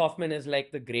fantastic. James Hoffman is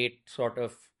like the great sort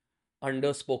of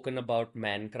underspoken about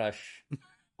man crush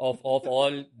of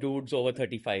all dudes over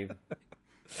 35.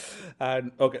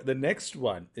 And okay, the next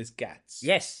one is cats.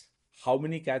 Yes, How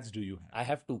many cats do you have? I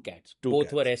have 2 cats. Two Both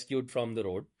cats. were rescued from the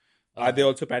road. Are they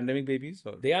also pandemic babies?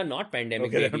 Or? They are not pandemic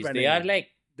Okay, they're babies. not They pandemic are like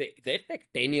they're like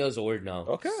 10 years old now.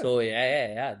 Okay. So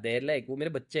yeah. They're like वो मेरे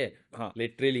बच्चे हैं, Huh.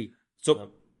 literally.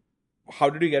 So how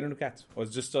did you get into cats? Was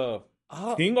it just a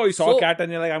thing, or you saw a cat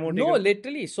and you're like, I'm going to No, take it?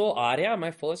 literally. So Arya,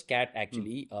 my first cat,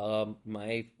 actually,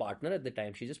 my partner at the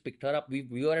time, she just picked her up.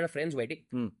 We were at a friend's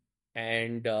wedding,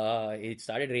 and it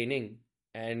started raining,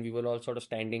 and we were all sort of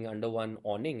standing under one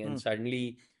awning, and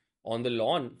suddenly on the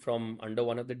lawn from under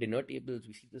one of the dinner tables,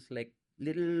 we see this like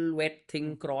little wet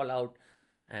thing crawl out,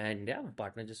 and yeah, my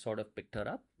partner just sort of picked her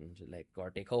up and just like,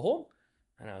 gotta take her home,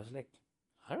 and I was like,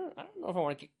 I don't know if I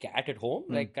want to keep cat at home.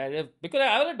 Like because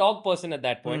I was a dog person at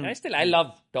that point. I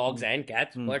love dogs and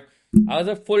cats, but I was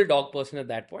a full dog person at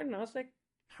that point. And I was like,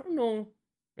 I don't know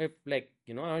if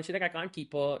she's like, I can't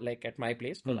keep her like at my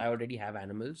place because I already have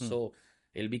animals. So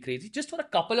it'll be crazy. Just for a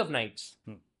couple of nights.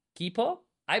 Keep her.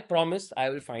 I promise I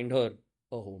will find her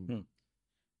a home.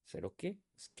 Said, okay,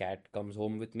 this cat comes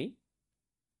home with me.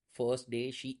 First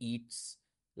day she eats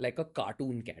like a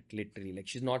cartoon cat, literally. Like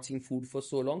she's not seen food for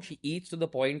so long. She eats to the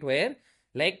point where,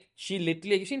 like, she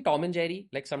literally, you've seen Tom and Jerry?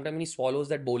 Like sometimes when he swallows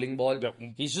that bowling ball,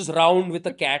 he's just round with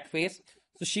a cat face.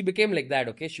 So she became like that,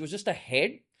 okay? She was just a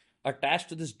head attached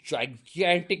to this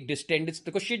gigantic distended,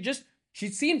 because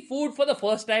she'd seen food for the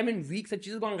first time in weeks and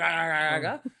she's going ga, ga, ga,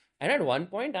 ga. And at one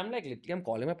point, I'm like, literally, I'm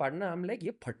calling my partner, I'm like,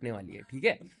 ये फटने वाली है, ठीक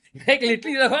है? Like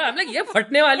literally, I'm like, ये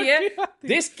फटने वाली है.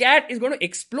 This cat is going to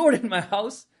explode in my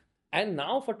house. And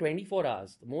now for 24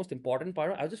 hours, the most important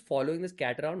part, I was just following this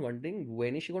cat around wondering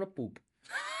when is she going to poop?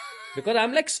 Because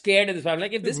I'm like scared of this. I'm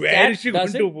like, if this cat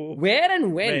doesn't, where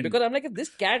and when? Because I'm like, if this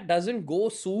cat doesn't go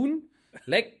soon,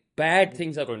 like bad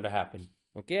things are going to happen.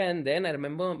 Okay. And then I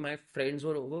remember my friends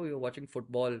were over, we were watching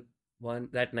football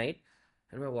that night.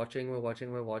 And we're watching.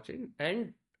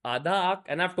 And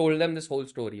and I've told them this whole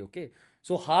story. Okay.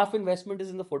 So half investment is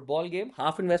in the football game,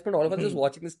 half investment, all of us is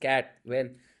watching this cat.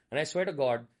 And I swear to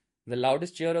God, the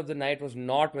loudest cheer of the night was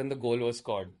not when the goal was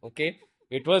scored, okay?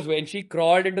 It was when she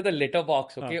crawled into the litter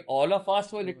box, okay? All of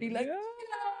us were literally like,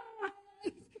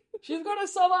 she's gonna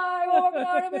survive, oh my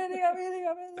God,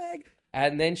 amazing.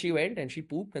 And then she went and she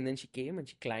pooped and then she came and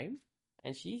she climbed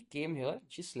and she came here,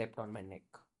 she slept on my neck,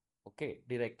 okay?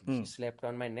 Directly, she slept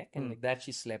on my neck and like that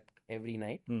she slept every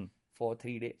night for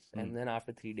 3 days. And then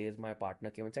after 3 days, my partner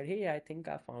came and said, hey, I think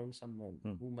I found someone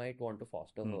who might want to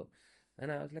foster her.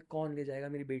 And I was like, कौन ले जाएगा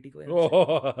मेरी बेटी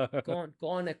को?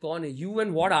 कौन है? You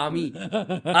and what army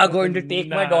are going to take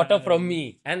my daughter from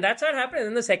me? And that's what happened.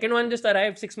 And the second one just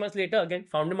arrived 6 months later again,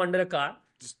 found him under a car,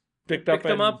 just picked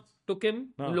him up, took him,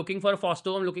 looking for a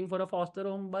foster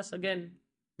home, bus again.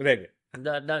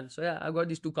 Done. So yeah, I've got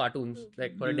these 2 cartoons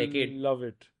like for a decade. Love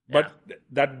it. But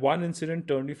that one incident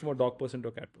turned you from a dog person to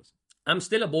a cat person. I'm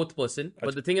still a both person,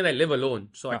 but the thing is I live alone.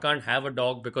 So I can't have a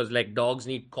dog because like dogs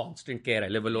need constant care. I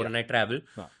live alone and I travel.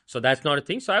 So that's not a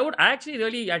thing. So I actually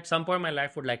really at some point in my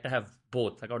life would like to have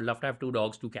both. Like I would love to have 2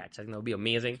 dogs, 2 cats. I think that would be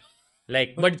amazing.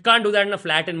 Like, but you can't do that in a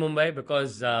flat in Mumbai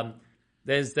because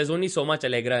there's only so much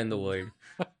Allegra in the world.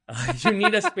 You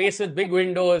need a space with big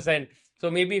windows, and so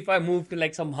maybe if I move to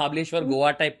like some Mahabaleshwar,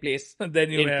 Goa type place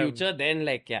then in future, then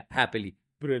like happily.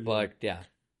 Brilliant. But yeah.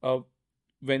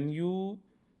 When you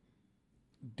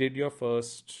did your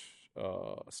first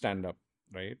stand-up,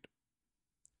 right?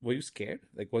 Were you scared?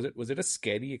 Like, was it a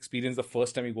scary experience the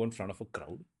first time you go in front of a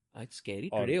crowd? It's scary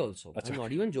Or today also. Acha. I'm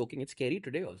not even joking. It's scary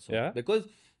today also. Yeah? Because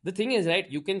the thing is, right,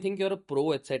 you can think you're a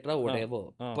pro, etc., whatever,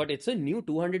 huh. but it's a new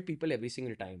 200 people every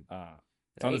single time.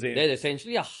 It's on the Right? same. There's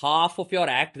essentially a half of your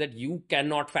act that you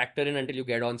cannot factor in until you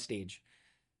get on stage.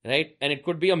 Right? And it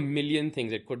could be a million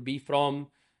things. It could be from,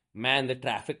 man, the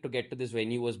traffic to get to this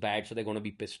venue was bad, so they're going to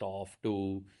be pissed off,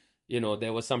 to,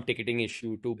 there was some ticketing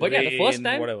issue too. But yeah,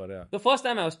 Rain, whatever, yeah. the first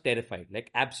time I was terrified, like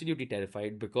absolutely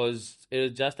terrified, because it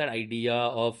was just that idea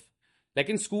of, like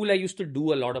in school, I used to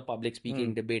do a lot of public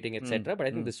speaking, debating, etc. But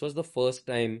I think this was the first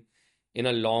time in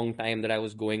a long time that I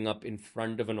was going up in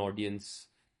front of an audience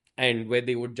and where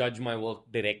they would judge my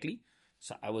work directly.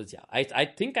 So I was, yeah, I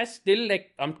think I still,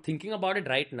 like, I'm thinking about it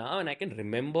right now, and I can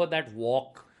remember that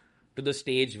walk to the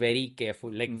stage very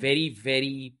careful, like very,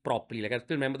 very properly. Like I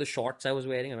still remember the shorts I was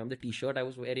wearing. I remember the t-shirt I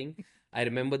was wearing. I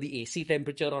remember the AC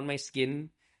temperature on my skin.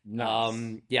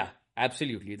 Nice. Yeah,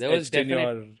 absolutely. There was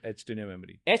definitely etched in your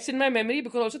memory. etched in my memory,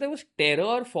 because also there was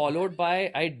terror followed by,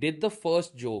 I did the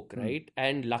first joke, right?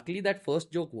 And luckily that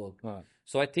first joke worked.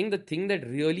 So I think the thing that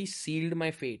really sealed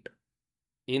my fate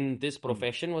in this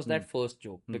profession was that first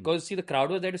joke. Because see, the crowd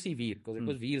was there to see Veer, because it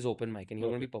was Veer's open mic and he was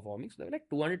going to be performing. So there were like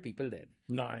 200 people there.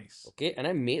 Nice. Okay, and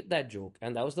I made that joke,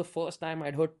 and that was the first time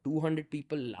I'd heard 200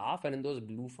 people laugh, and in those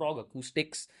Blue Frog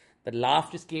acoustics, the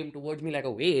laugh just came towards me like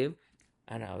a wave,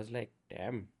 and I was like,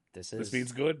 damn, this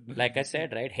feels good. Like I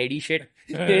said, right? Heady shit.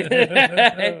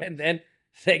 And then,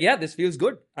 like, yeah, this feels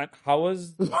good. And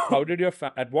how did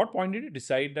at what point did you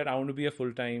decide that I want to be a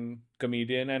full-time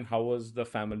comedian, and how was the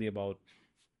family about?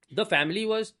 The family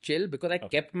was chill because I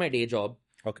kept my day job.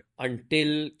 Okay.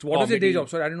 Until So what was your day job?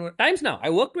 Sorry, I didn't know. Times Now. I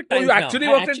worked with Times you Now. actually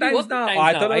worked at Times Now?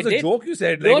 I thought it was a joke you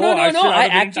said. No, Like, no, oh, no, I no. should I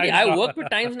have been in actually Times Now. worked with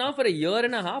Times Now for a year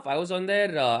and a half. I was on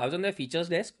their features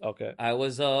desk. Okay. I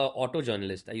was a auto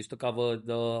journalist. I used to cover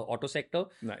the auto sector.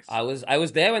 Nice. I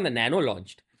was there when the Nano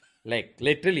launched. Like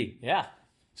literally, yeah.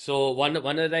 So one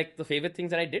of like the favorite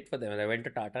things that I did for them, I went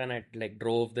to Tata and I like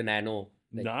drove the Nano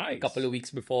like, Nice. a couple of weeks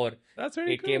before That's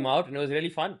very it cool. came out, and it was really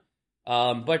fun.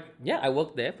 But yeah, I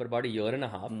worked there for about a year and a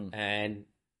half, and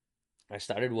I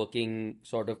started working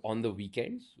sort of on the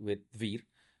weekends with Veer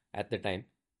at the time.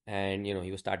 And,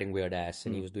 he was starting Weird Ass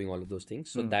and he was doing all of those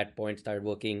things. So at that point, started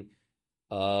working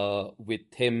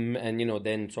with him. And,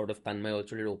 then sort of Tanmay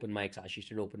also did open mics, Ashish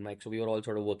did open mics. So we were all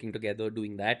sort of working together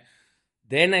doing that.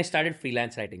 Then I started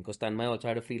freelance writing because Tanmay also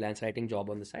had a freelance writing job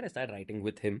on the side. I started writing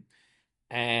with him.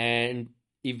 And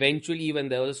eventually, when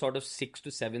there was a sort of 6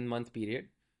 to 7 month period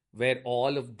where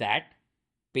all of that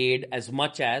paid as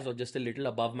much as or just a little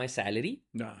above my salary.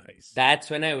 Nice. That's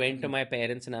when I went to my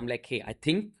parents and I'm like, hey, I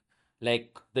think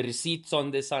like the receipts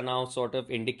on this are now sort of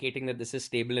indicating that this is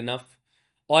stable enough,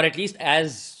 or at least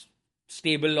as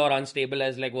stable or unstable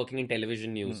as like working in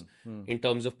television news in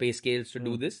terms of pay scales to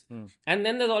do this. And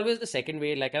then there's always the second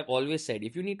way. Like I've always said,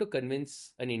 if you need to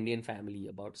convince an Indian family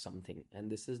about something, and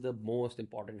this is the most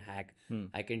important hack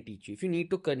I can teach you. If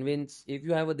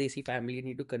you have a Desi family, you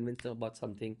need to convince them about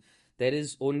something. There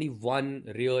is only one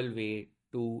real way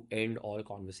to end all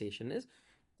conversation is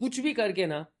कुछ भी करके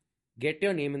ना, get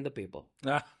your name in the paper.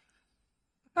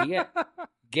 ठीक है?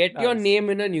 Get your name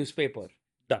in a newspaper.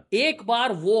 एक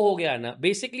बार वो हो गया ना,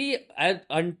 basically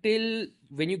until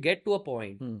when you get to a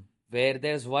point where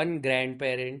there's one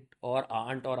grandparent or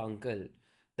aunt or uncle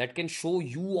that can show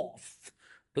you off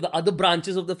to the other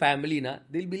branches of the family ना,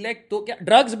 they'll be like, तो क्या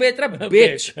drugs बेच रहा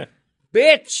है?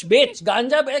 बेच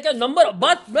गांजा बेच number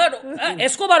बस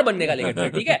एस्कोबार बनने का, लेकिन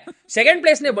ठीक है, सेकंड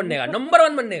प्लेस नहीं बनने का, नंबर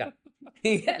 1 बनने का,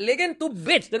 ठीक है, लेकिन तू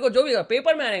बेच, तेरे को जो भी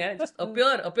पेपर में आएगा, just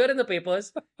appear in the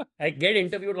papers. I get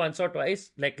interviewed once or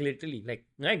twice, like literally, like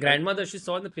my grandmother, she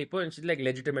saw in the paper and she's like,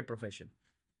 legitimate profession,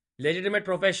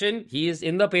 he is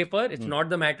in the paper, it's not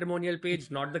the matrimonial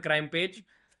page, not the crime page.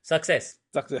 Success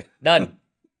done,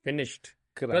 finished.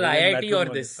 Well, IIT or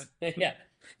this. Yeah,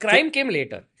 crime came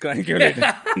later.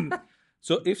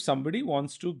 So if somebody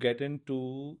wants to get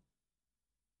into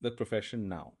the profession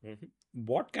now,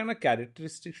 what kind of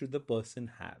characteristics should the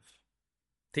person have?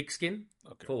 Thick skin,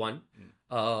 for one.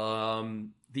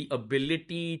 The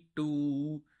ability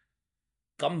to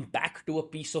come back to a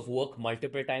piece of work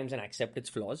multiple times and accept its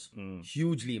flaws.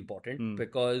 Hugely important,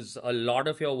 because a lot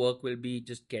of your work will be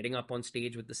just getting up on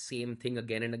stage with the same thing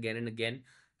again and again and again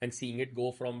and seeing it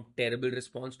go from terrible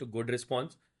response to good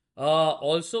response.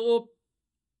 Also,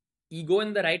 ego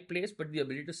in the right place, but the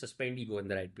ability to suspend ego in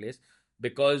the right place.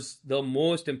 Because the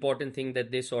most important thing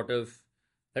that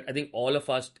that I think all of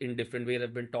us in different ways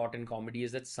have been taught in comedy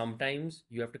is that sometimes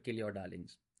you have to kill your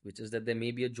darlings, which is that there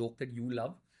may be a joke that you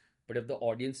love, but if the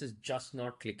audience is just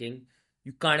not clicking,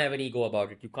 you can't have an ego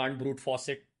about it. You can't brute force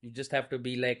it. You just have to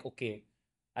be like, okay,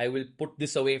 I will put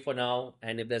this away for now,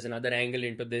 and if there's another angle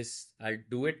into this, I'll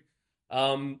do it.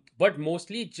 But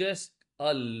mostly just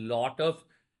a lot of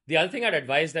the other thing I'd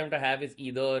advise them to have is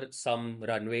either some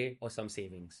runway or some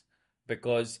savings,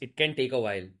 because it can take a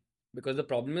while. Because the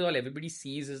problem is all everybody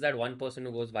sees is that one person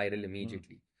who goes viral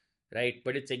immediately, right?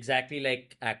 But it's exactly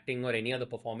like acting or any other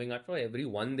performing art. For every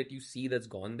one that you see that's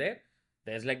gone there,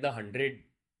 there's like the 100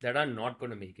 that are not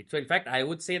going to make it. So in fact, I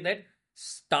would say that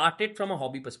start it from a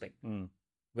hobby perspective,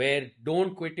 where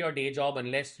don't quit your day job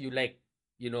unless you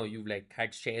you've like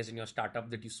had shares in your startup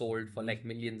that you sold for like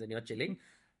millions and you're chilling.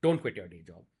 Don't quit your day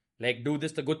job. Like, do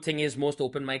this. The good thing is most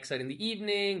open mics are in the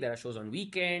evening. There are shows on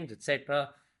weekends, etc.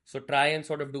 So try and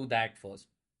sort of do that first.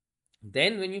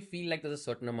 Then when you feel like there's a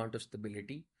certain amount of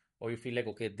stability, or you feel like,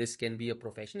 okay, this can be a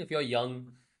profession. If you're young,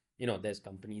 there's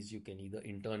companies you can either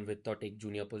intern with or take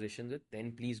junior positions with,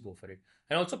 then please go for it.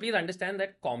 And also please understand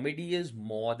that comedy is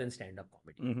more than stand-up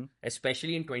comedy,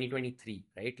 especially in 2023,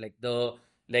 right?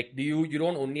 You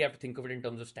don't only have to think of it in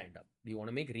terms of stand-up. Do you want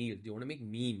to make reels? Do you want to make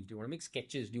memes? Do you want to make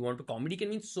sketches? Comedy can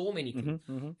mean so many things,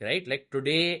 right? Like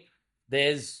today,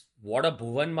 there's what a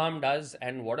Bhuvan Mam does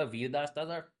and what a Veerdas does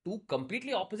are two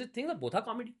completely opposite things, but both are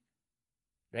comedy,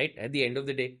 right? At the end of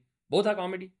the day, both are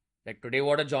comedy. Like today,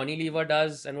 what a Johnny Lever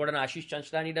does and what an Ashish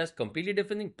Chanchlani does, completely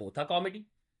different thing. Both are comedy,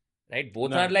 right?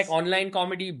 Both are like online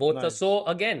comedy. Both are so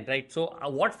again, right? So,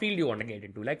 what field do you want to get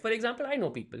into? Like for example, I know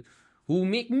people who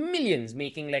make millions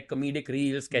making like comedic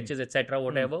reels, sketches, etc.,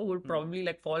 whatever, would probably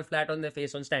like fall flat on their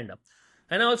face on stand-up.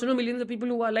 And I also know millions of people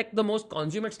who are like the most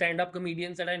consummate stand-up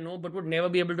comedians that I know, but would never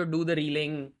be able to do the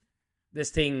reeling,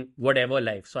 this thing, whatever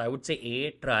life. So I would say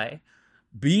A, try.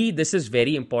 B, this is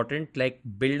very important, like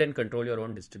build and control your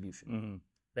own distribution,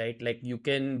 right? Like you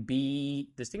can be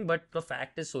this thing, but the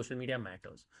fact is social media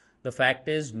matters. The fact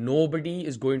is nobody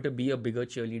is going to be a bigger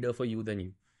cheerleader for you than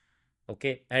you.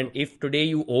 Okay. And if today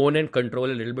you own and control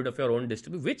a little bit of your own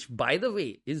distribution, which by the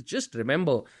way is just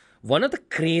remember one of the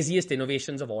craziest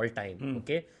innovations of all time.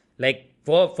 Okay. Like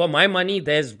for my money,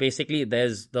 there's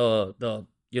the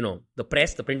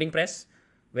press, the printing press,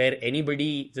 where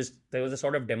there was a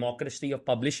sort of democracy of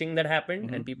publishing that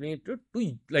happened, and people need to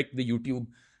like the YouTube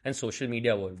and social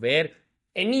media world where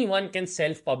anyone can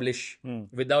self-publish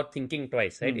without thinking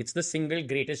twice, right? It's the single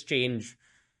greatest change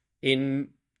in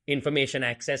information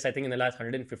access, I think, in the last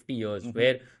 150 years,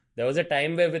 where there was a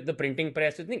time where with the printing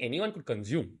press, I think anyone could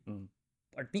consume.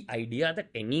 But the idea that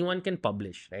anyone can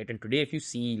publish, right? And today, if you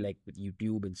see like with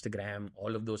YouTube, Instagram,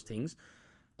 all of those things,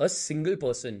 a single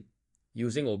person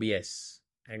using OBS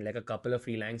and like a couple of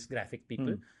freelance graphic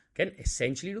people can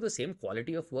essentially do the same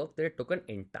quality of work that it took an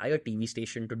entire TV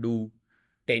station to do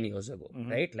 10 years ago,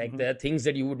 right? Like there are things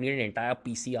that you would need an entire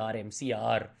PCR,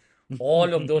 MCR,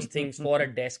 all of those things for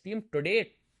a desk team.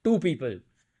 Today, 2 people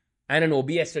and an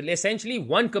OBS. Essentially,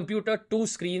 1 computer, 2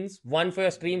 screens, 1 for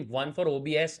your stream, 1 for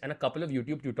OBS, and a couple of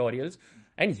YouTube tutorials.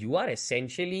 And you are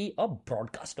essentially a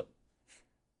broadcaster.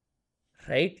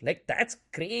 Right? Like, that's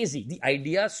crazy. The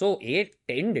idea, so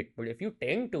tend it. But if you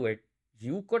tend to it,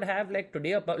 you could have like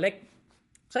today,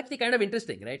 it's actually kind of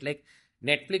interesting, right? Like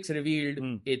Netflix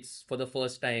revealed it's for the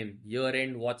first time,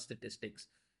 year-end watch statistics.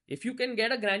 If you can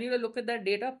get a granular look at that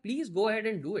data, please go ahead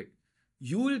and do it.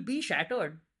 You will be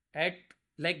shattered at,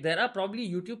 like, there are probably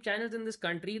YouTube channels in this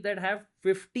country that have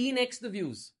 15x the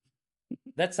views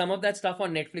that some of that stuff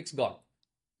on Netflix got.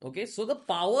 Okay, so the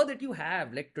power that you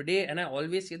have, like today, and I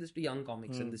always say this to young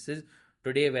comics, and this is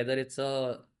today, whether it's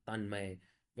a Tanmay,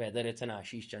 whether it's an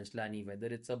Ashish Chanchlani, whether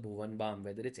it's a Bhuvan Bam,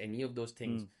 whether it's any of those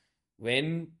things,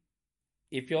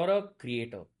 if you're a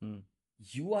creator,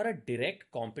 you are a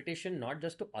direct competition, not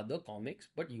just to other comics,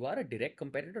 but you are a direct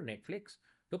competitor to Netflix,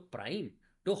 to Prime,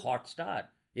 to Hotstar.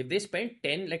 If they spend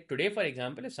 10, like today, for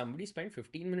example, if somebody spent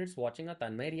 15 minutes watching a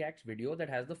Tanmay Reacts video that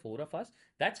has the 4 of us,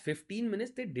 that's 15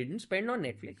 minutes they didn't spend on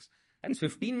Netflix. That's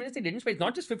 15 minutes they didn't spend.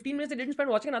 Not just 15 minutes they didn't spend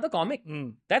watching another comic.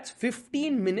 That's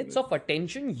 15 minutes of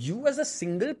attention you as a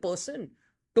single person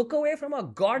took away from a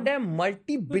goddamn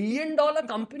multi-billion-dollar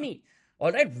company.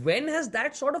 All right, when has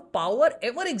that sort of power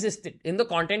ever existed in the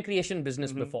content creation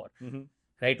business before?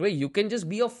 Right, where you can just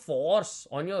be a force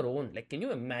on your own. Like, can you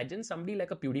imagine somebody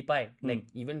like a PewDiePie, like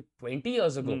even 20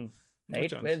 years ago,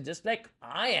 right? Where just like,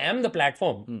 I am the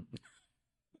platform,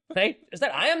 right? It's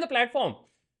that I am the platform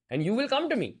and you will come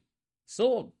to me.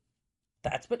 So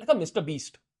that's been like a Mr.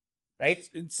 Beast, right?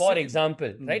 For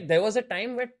example, right? There was a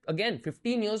time where, again,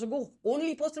 15 years ago,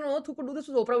 only person on earth who could do this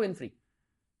was Oprah Winfrey.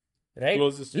 Right?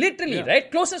 Literally, right?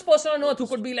 Closest person on earth who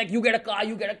could be like, you get a car,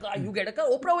 you get a car, you get a car.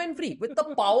 Oprah Winfrey, with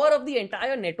the power of the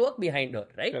entire network behind her,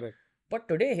 right? Correct. But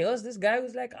today, here's this guy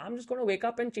who's like, I'm just going to wake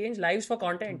up and change lives for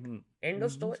content. End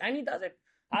of story. And he does it.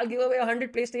 I'll give away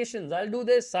 100 PlayStations. I'll do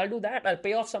this. I'll do that. I'll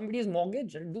pay off somebody's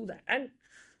mortgage. I'll do that. And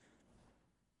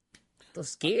the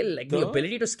scale, like the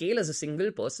ability to scale as a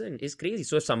single person is crazy.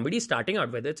 So if somebody's starting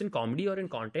out, whether it's in comedy or in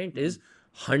content, is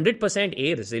 100%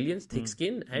 A, resilience, thick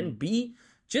skin, and B,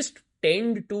 just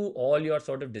tend to all your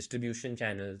sort of distribution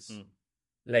channels,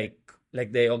 like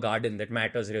they're your garden that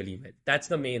matters really well. That's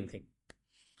the main thing.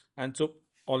 And so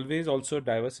always also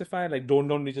diversify. Like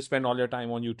don't just spend all your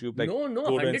time on YouTube. Like No,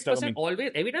 go to 100% Instagram.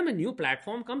 always. Every time a new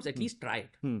platform comes, at least try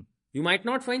it. You might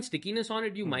not find stickiness on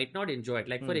it. You might not enjoy it.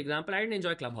 Like, for example, I didn't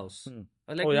enjoy Clubhouse.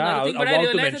 I was like, Oh, yeah, another thing, but I I was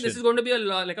about to realized that this mention. is going to be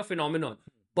like a phenomenon.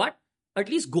 But at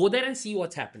least go there and see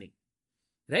what's happening.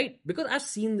 Right? Because I've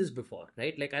seen this before,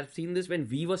 right? Like, I've seen this when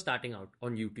we were starting out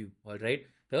on YouTube, all right?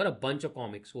 There were a bunch of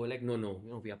comics who were like, no,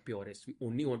 we are purists. We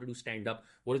only want to do stand-up.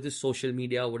 What is this social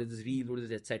media? What is this reel? What is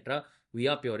this, etc.? We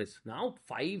are purists. Now,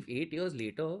 5, 8 years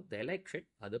later, they're like, shit,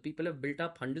 other people have built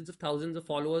up hundreds of thousands of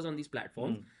followers on these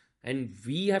platforms. And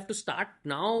we have to start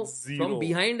now from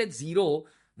behind at zero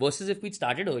versus if we'd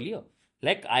started earlier.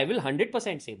 Like, I will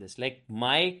 100% say this. Like,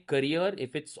 my career,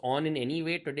 if it's on in any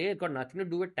way today, it's got nothing to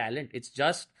do with talent. It's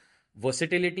just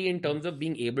versatility in terms of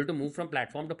being able to move from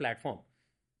platform to platform.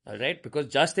 All right? Because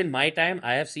just in my time,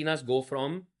 I have seen us go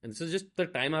from, and this is just the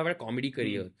time I've had a comedy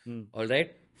career. All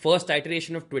right? First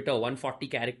iteration of Twitter, 140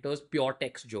 characters, pure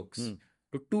text jokes.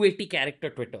 To 280 character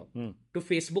Twitter. To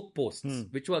Facebook posts,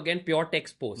 which were again pure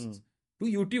text posts. To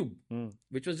YouTube,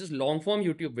 which was just long form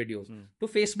YouTube videos, to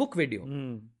Facebook video,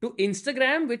 to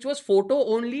Instagram, which was photo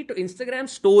only, to Instagram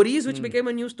stories, which became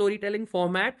a new storytelling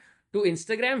format, to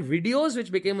Instagram videos,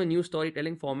 which became a new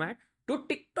storytelling format, to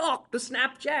TikTok, to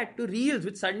Snapchat, to Reels,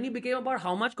 which suddenly became about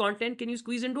how much content can you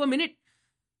squeeze into a minute.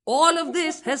 All of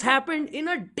this has happened in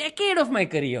a decade of my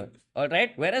career. All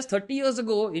right. Whereas 30 years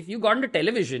ago, if you got into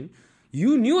television,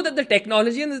 you knew that the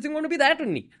technology and this thing going to be that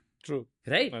only. True.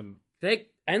 Right?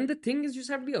 And the thing is, you just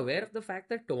have to be aware of the fact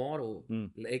that tomorrow,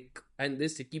 and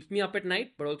this, it keeps me up at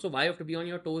night, but also why you have to be on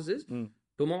your toes is,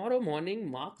 tomorrow morning,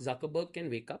 Mark Zuckerberg can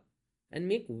wake up and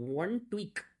make one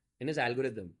tweak in his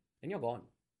algorithm and you're gone.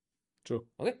 True.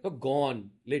 Okay? You're gone,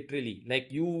 literally.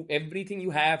 Like everything you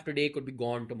have today could be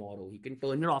gone tomorrow. You can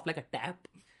turn it off like a tap.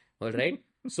 All right?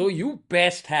 So you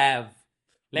best have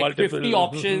like Multiple 50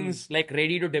 options like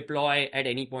ready to deploy at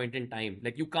any point in time.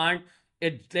 Like you can't,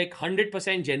 it's like 100%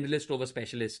 generalist over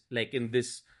specialist, like in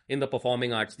the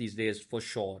performing arts these days for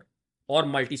sure, or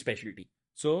multi-specialty.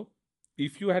 So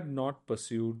if you had not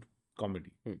pursued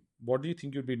comedy, what do you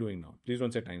think you'd be doing now? Please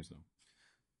don't say times now.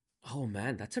 Oh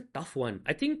man, that's a tough one.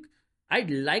 I think I'd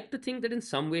like to think that in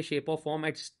some way, shape or form,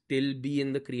 I'd still be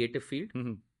in the creative field.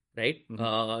 Right?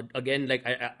 Again, like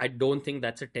I don't think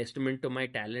that's a testament to my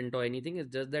talent or anything.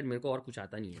 It's just that मेरे को और कुछ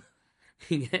आता नहीं है.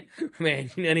 ठीक है, मैं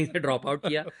engineering से drop out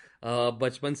किया,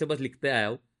 बचपन से बस लिखते आया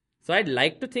हूँ. So I'd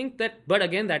like to think that, but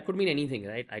again, that could mean anything,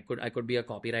 right? I could be a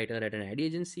copywriter at an ad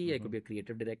agency. I could be a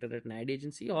creative director at an ad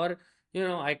agency, or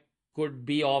I could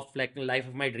be off like the life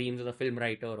of my dreams as a film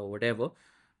writer or whatever.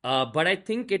 But I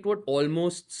think it would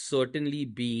almost certainly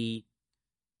be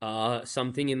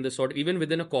something in the sort of, even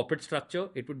within a corporate structure,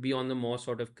 it would be on the more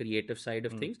sort of creative side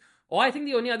of things. Or I think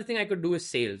the only other thing I could do is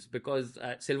sales, because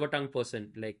silver tongue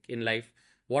person, like in life,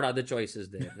 what other choices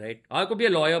there, right? Or I could be a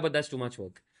lawyer, but that's too much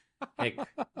work. Like,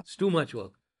 it's too much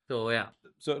work. So, yeah.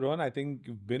 So, Rohan, I think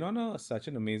you've been on such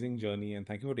an amazing journey, and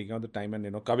thank you for taking out the time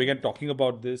and coming and talking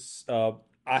about this. I'll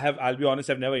be honest,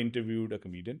 I've never interviewed a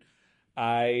comedian.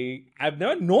 I've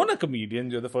never known a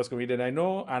comedian. You're the first comedian I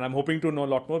know, and I'm hoping to know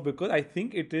a lot more, because I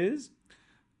think it is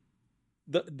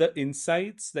the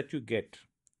insights that you get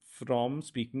from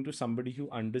speaking to somebody who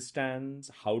understands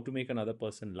how to make another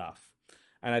person laugh.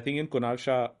 And I think in Kunal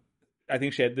Shah, I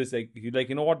think shared this, like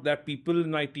you know what, there are people in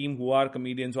my team who are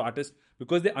comedians or artists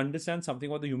because they understand something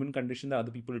about the human condition that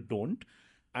other people don't.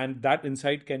 And that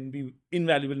insight can be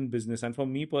invaluable in business. And for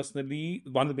me personally,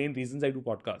 one of the main reasons I do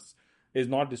podcasts is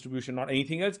not distribution, not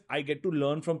anything else. I get to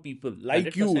learn from people like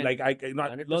 100%. you. Like I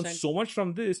learn so much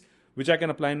from this, which I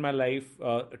can apply in my life.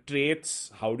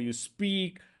 Traits, how do you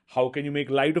speak? How can you make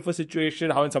light of a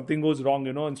situation? How when something goes wrong,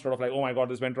 instead of like, oh my God,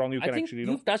 this went wrong, I think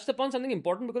you've touched upon something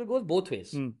important, because it goes both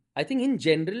ways. I think in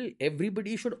general,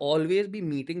 everybody should always be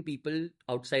meeting people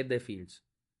outside their fields.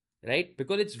 Right?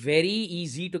 Because it's very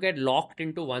easy to get locked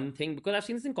into one thing. Because I've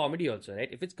seen this in comedy also, right?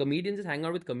 If it's comedians, just hang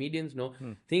out with comedians,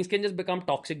 things can just become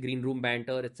toxic green room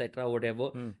banter, etc., whatever.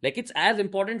 Like, it's as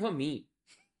important for me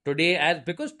today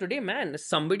because today, man,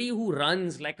 somebody who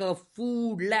runs like a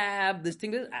food lab, this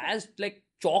thing is as like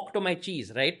chalk to my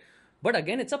cheese, right? But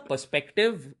again, it's a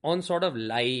perspective on sort of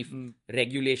life,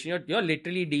 regulation. You're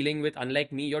literally dealing with,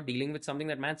 unlike me, you're dealing with something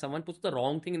that, man, someone puts the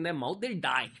wrong thing in their mouth, they'll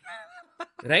die.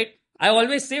 right? I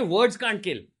always say words can't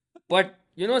kill, but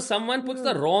someone puts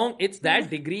the wrong, it's that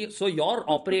degree. So you're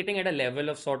operating at a level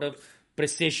of sort of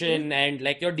precision, and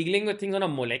like you're dealing with things on a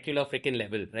molecular freaking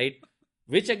level, right?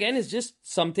 Which again is just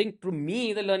something, to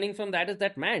me, the learning from that is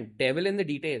that, man, devil in the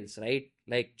details, right?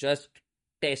 Like just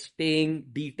testing,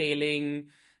 detailing,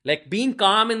 like being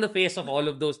calm in the face of all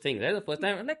of those things, right? The first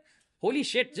time I'm like, holy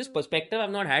shit, just perspective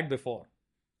I've not had before,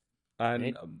 And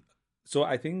right? so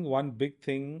I think one big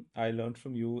thing I learned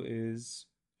from you is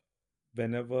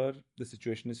whenever the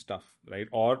situation is tough, right?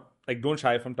 Or like don't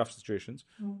shy from tough situations.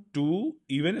 Two,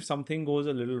 even if something goes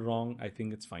a little wrong, I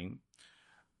think it's fine.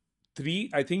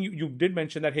 Three, I think you did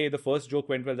mention that, hey, the first joke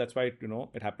went well, that's why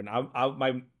it happened.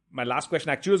 My last question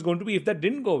actually was going to be, if that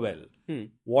didn't go well,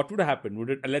 what would have happened? Would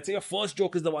it, let's say your first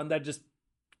joke is the one that just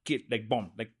killed, like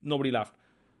bombed, like nobody laughed.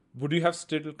 Would you have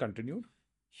still continued?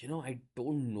 I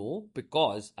don't know,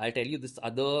 because I'll tell you this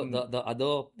other the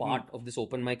other part of this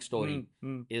open mic story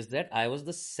is that I was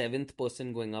the seventh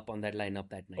person going up on that lineup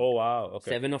that night. Oh wow,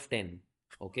 okay. 7 of 10.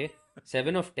 Okay.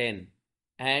 7 of 10.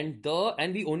 And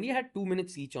we only had 2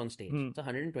 minutes each on stage. It's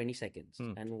 120 seconds.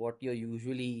 And what you're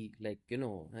usually like,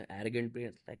 arrogant brain,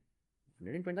 it's like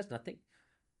 120, that's nothing.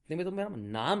 इतने में तो मेरा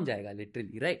नाम जाएगा,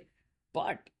 literally, right?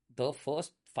 But the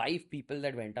first 5 people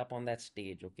that went up on that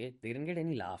stage, okay, they didn't get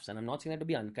any laughs. And I'm not saying that to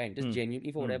be unkind, just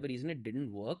genuinely, for whatever reason, it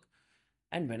didn't work.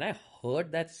 And when I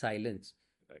heard that silence,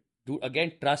 dude,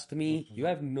 again, trust me, you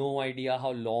have no idea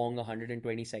how long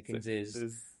 120 seconds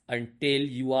is until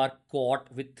you are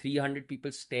caught with 300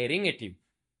 people staring at you.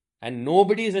 And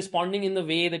nobody is responding in the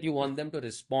way that you want them to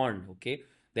respond, okay?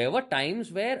 There were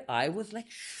times where I was like,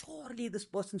 surely this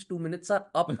person's 2 minutes are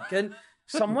up. Can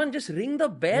someone just ring the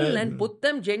bell and put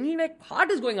them genuinely, like,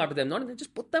 heart is going out of them, not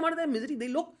just put them out of their misery. They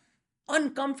look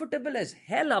uncomfortable as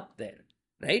hell up there,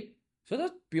 right? So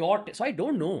that's pure. So I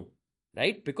don't know,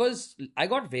 right? Because I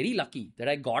got very lucky that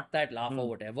I got that laugh or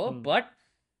whatever. But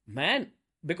man,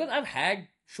 because I've had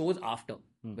shows after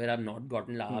where I've not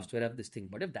gotten laughs, where I've this thing.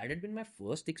 But if that had been my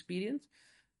first experience,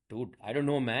 dude, I don't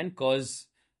know, man, because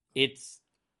it's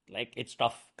like, it's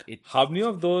tough. How many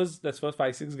of those, that's first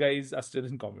 5, 6 guys are still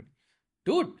in comedy?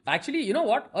 Dude, actually, you know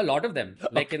what? A lot of them.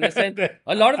 Like, in the sense,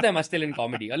 a lot of them are still in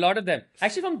comedy. A lot of them.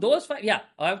 Actually, from those 5, yeah,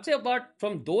 I would say about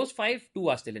from those 5, 2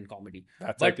 are still in comedy.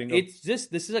 That's, I But think, it's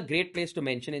just, this is a great place to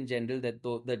mention in general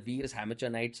that we as Amateur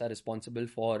Nights are responsible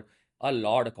for a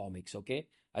lot of comics, okay?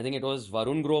 I think it was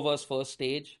Varun Grover's first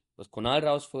stage, it was Kunal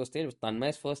Rao's first stage, it was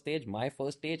Tanmay's first stage, my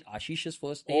first stage, Ashish's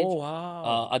first stage, Oh,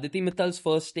 wow. Aditi Mittal's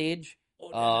first stage.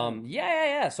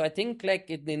 Yeah. So I think like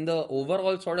in the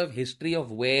overall sort of history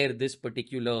of where this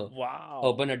particular Wow.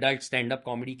 urban adult stand-up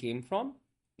comedy came from,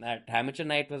 that Amateur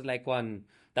Night was like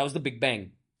that was the Big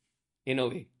Bang, in a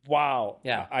way. Wow.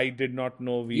 Yeah. I did not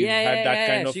know we had that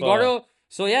kind of. So you gotta,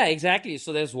 so yeah, exactly.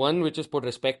 So there's one which is put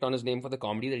respect on his name for the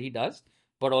comedy that he does,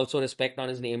 but also respect on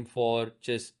his name for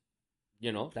just,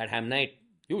 that Ham Night.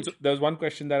 Huge. So there was one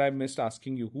question that I missed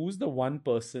asking you. Who's the one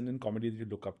person in comedy that you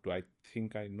look up to? I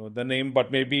think I know the name,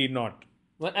 but maybe not.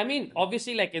 Well, I mean,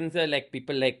 obviously, like in the like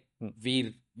people like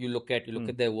Veer, you look at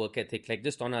their work ethic, like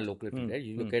just on our local field, right?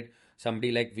 You look at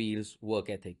somebody like Veer's work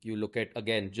ethic. You look at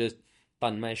again just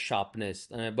Tanmay's sharpness.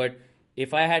 But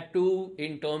if I had to,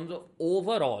 in terms of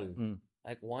overall,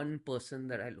 like one person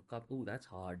that I look up to, that's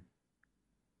hard.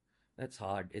 That's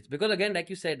hard. It's because again, like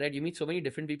you said, right? You meet so many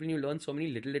different people and you learn so many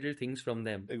little things from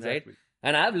them, Exactly. right?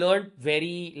 And I've learned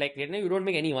very like you don't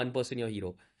make any one person your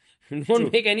hero. You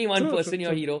don't make any one person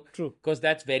your hero. True. Because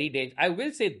that's very dangerous. I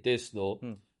will say this though.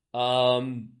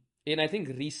 In I think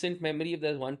recent memory, if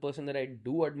there's one person that I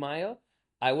do admire,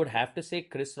 I would have to say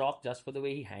Chris Rock, just for the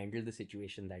way he handled the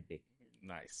situation that day.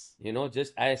 Nice.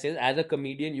 Just I say, as a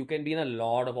comedian, you can be in a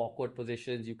lot of awkward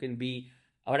positions. You can be,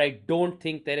 but I don't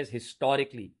think there has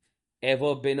historically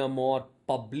ever been a more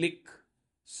public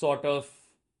sort of,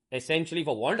 essentially,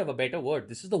 for want of a better word,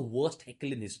 this is the worst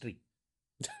heckle in history,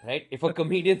 right? If a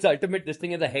comedian's ultimate this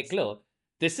thing is a heckler,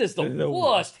 this is the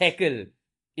worst heckle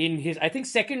in his, I think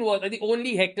second was the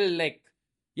only heckle, like,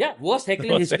 yeah, worst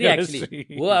heckle in history, actually.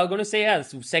 Well, I was going to say, yeah,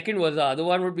 second was, the other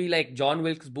one would be like John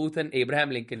Wilkes Booth and Abraham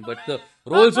Lincoln, but the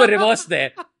roles were reversed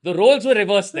there.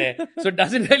 So it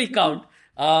doesn't really count.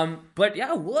 But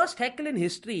yeah, worst heckle in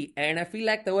history. And I feel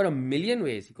like there were a million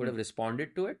ways he could have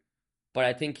responded to it. But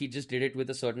I think he just did it with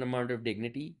a certain amount of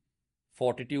dignity,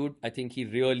 fortitude. I think he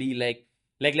really like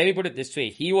let me put it this way.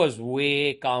 He was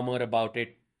way calmer about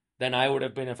it than I would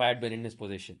have been if I had been in his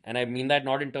position. And I mean that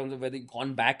not in terms of whether he'd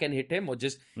gone back and hit him or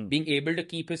just being able to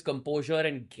keep his composure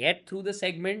and get through the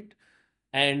segment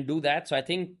and do that. So I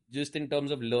think just in terms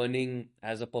of learning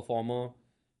as a performer,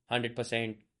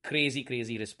 100%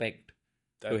 crazy respect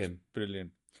to him.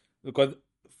 Brilliant. Because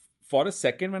for a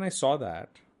second when I saw that,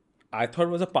 I thought it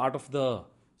was a part of the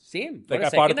Same. For like a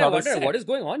a part of second, I the wondered set. what is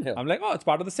going on here. I'm like, oh, it's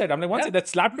part of the set. I'm like, once Yeah. that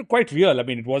slap looked quite real. I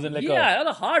mean, it wasn't like Yeah,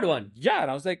 the hard one. yeah.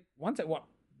 And I was like, once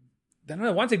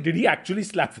did he actually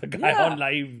slap the guy Yeah. on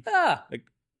live? Yeah. Like,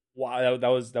 wow, that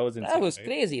was insane. That was right?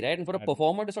 crazy, right? And for a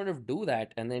performer to sort of do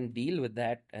that and then deal with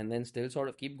that and then still sort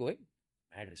of keep going,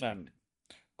 mad respect. Man,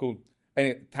 cool.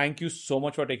 Anyway, thank you so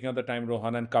much for taking out the time,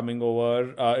 Rohan, and coming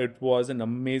over. It was an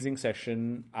amazing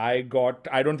session. I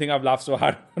don't think I've laughed so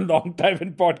hard in a long time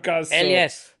in podcasts. Hell so,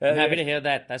 yes. I'm happy to hear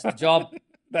that. That's the job.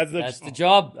 That's That's the the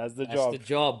job. That's the That's job. the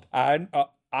job. And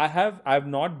I've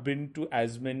not been to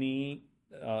as many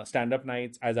stand-up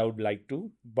nights as I would like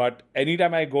to, but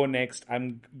anytime I go next,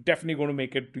 I'm definitely going to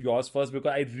make it to yours first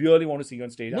because I really want to see you on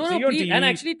stage. I've No, seen no, you on please. TV. And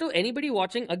actually, to anybody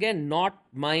watching, again, not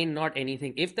mine, not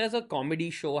anything. If there's a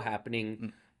comedy show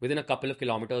happening within a couple of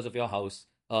kilometers of your house,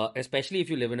 especially if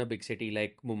you live in a big city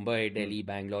like Mumbai, Delhi,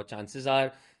 Bangalore, chances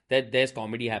are that there's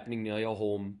comedy happening near your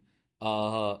home,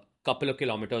 couple of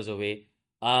kilometers away.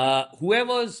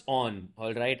 Whoever's on,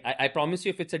 all right, I promise you,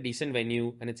 if it's a decent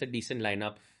venue and it's a decent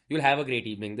lineup, you'll have a great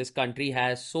evening. This country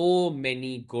has so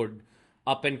many good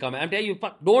up and coming. I'm telling you,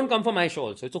 don't come for my show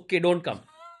also. It's okay, don't come.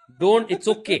 It's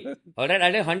okay. All right,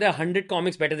 I have 100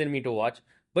 comics better than me to watch.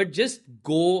 But just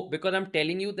go because I'm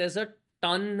telling you, there's a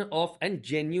ton of and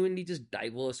genuinely just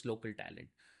diverse local talent.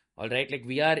 All right, like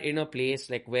we are in a place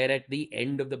like we're at the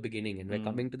end of the beginning and we're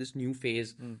coming to this new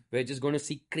phase. We're just going to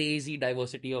see crazy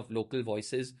diversity of local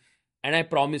voices. And I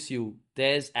promise you,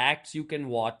 there's acts you can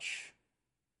watch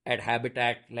at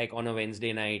Habitat like on a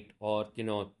Wednesday night or,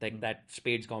 like that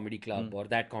Spades Comedy Club or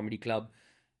that comedy club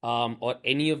or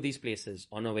any of these places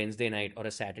on a Wednesday night or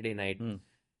a Saturday night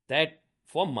that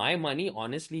for my money,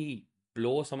 honestly,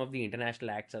 blow some of the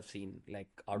international acts I've seen like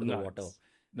out of the water.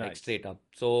 Like straight up.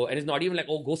 So, and it's not even like,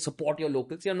 oh, go support your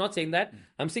locals. See, I'm not saying that.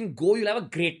 I'm saying go, you'll have a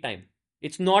great time.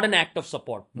 It's not an act of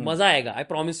support. Maza aega. I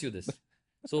promise you this.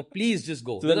 So please just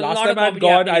go. So the There's a last lot of time I comedy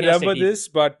got, happening I in your remember city. this,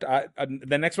 but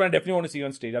the next one I definitely want to see you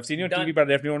on stage. I've seen you on Done. TV, but I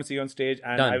definitely want to see you on stage,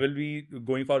 and Done. I will be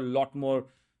going for a lot more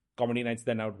comedy nights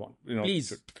than I would want.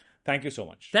 Please. Thank you so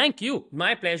much. Thank you.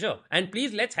 My pleasure. And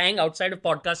please let's hang outside of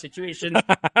podcast situations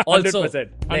also. 100%.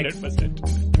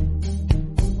 100%.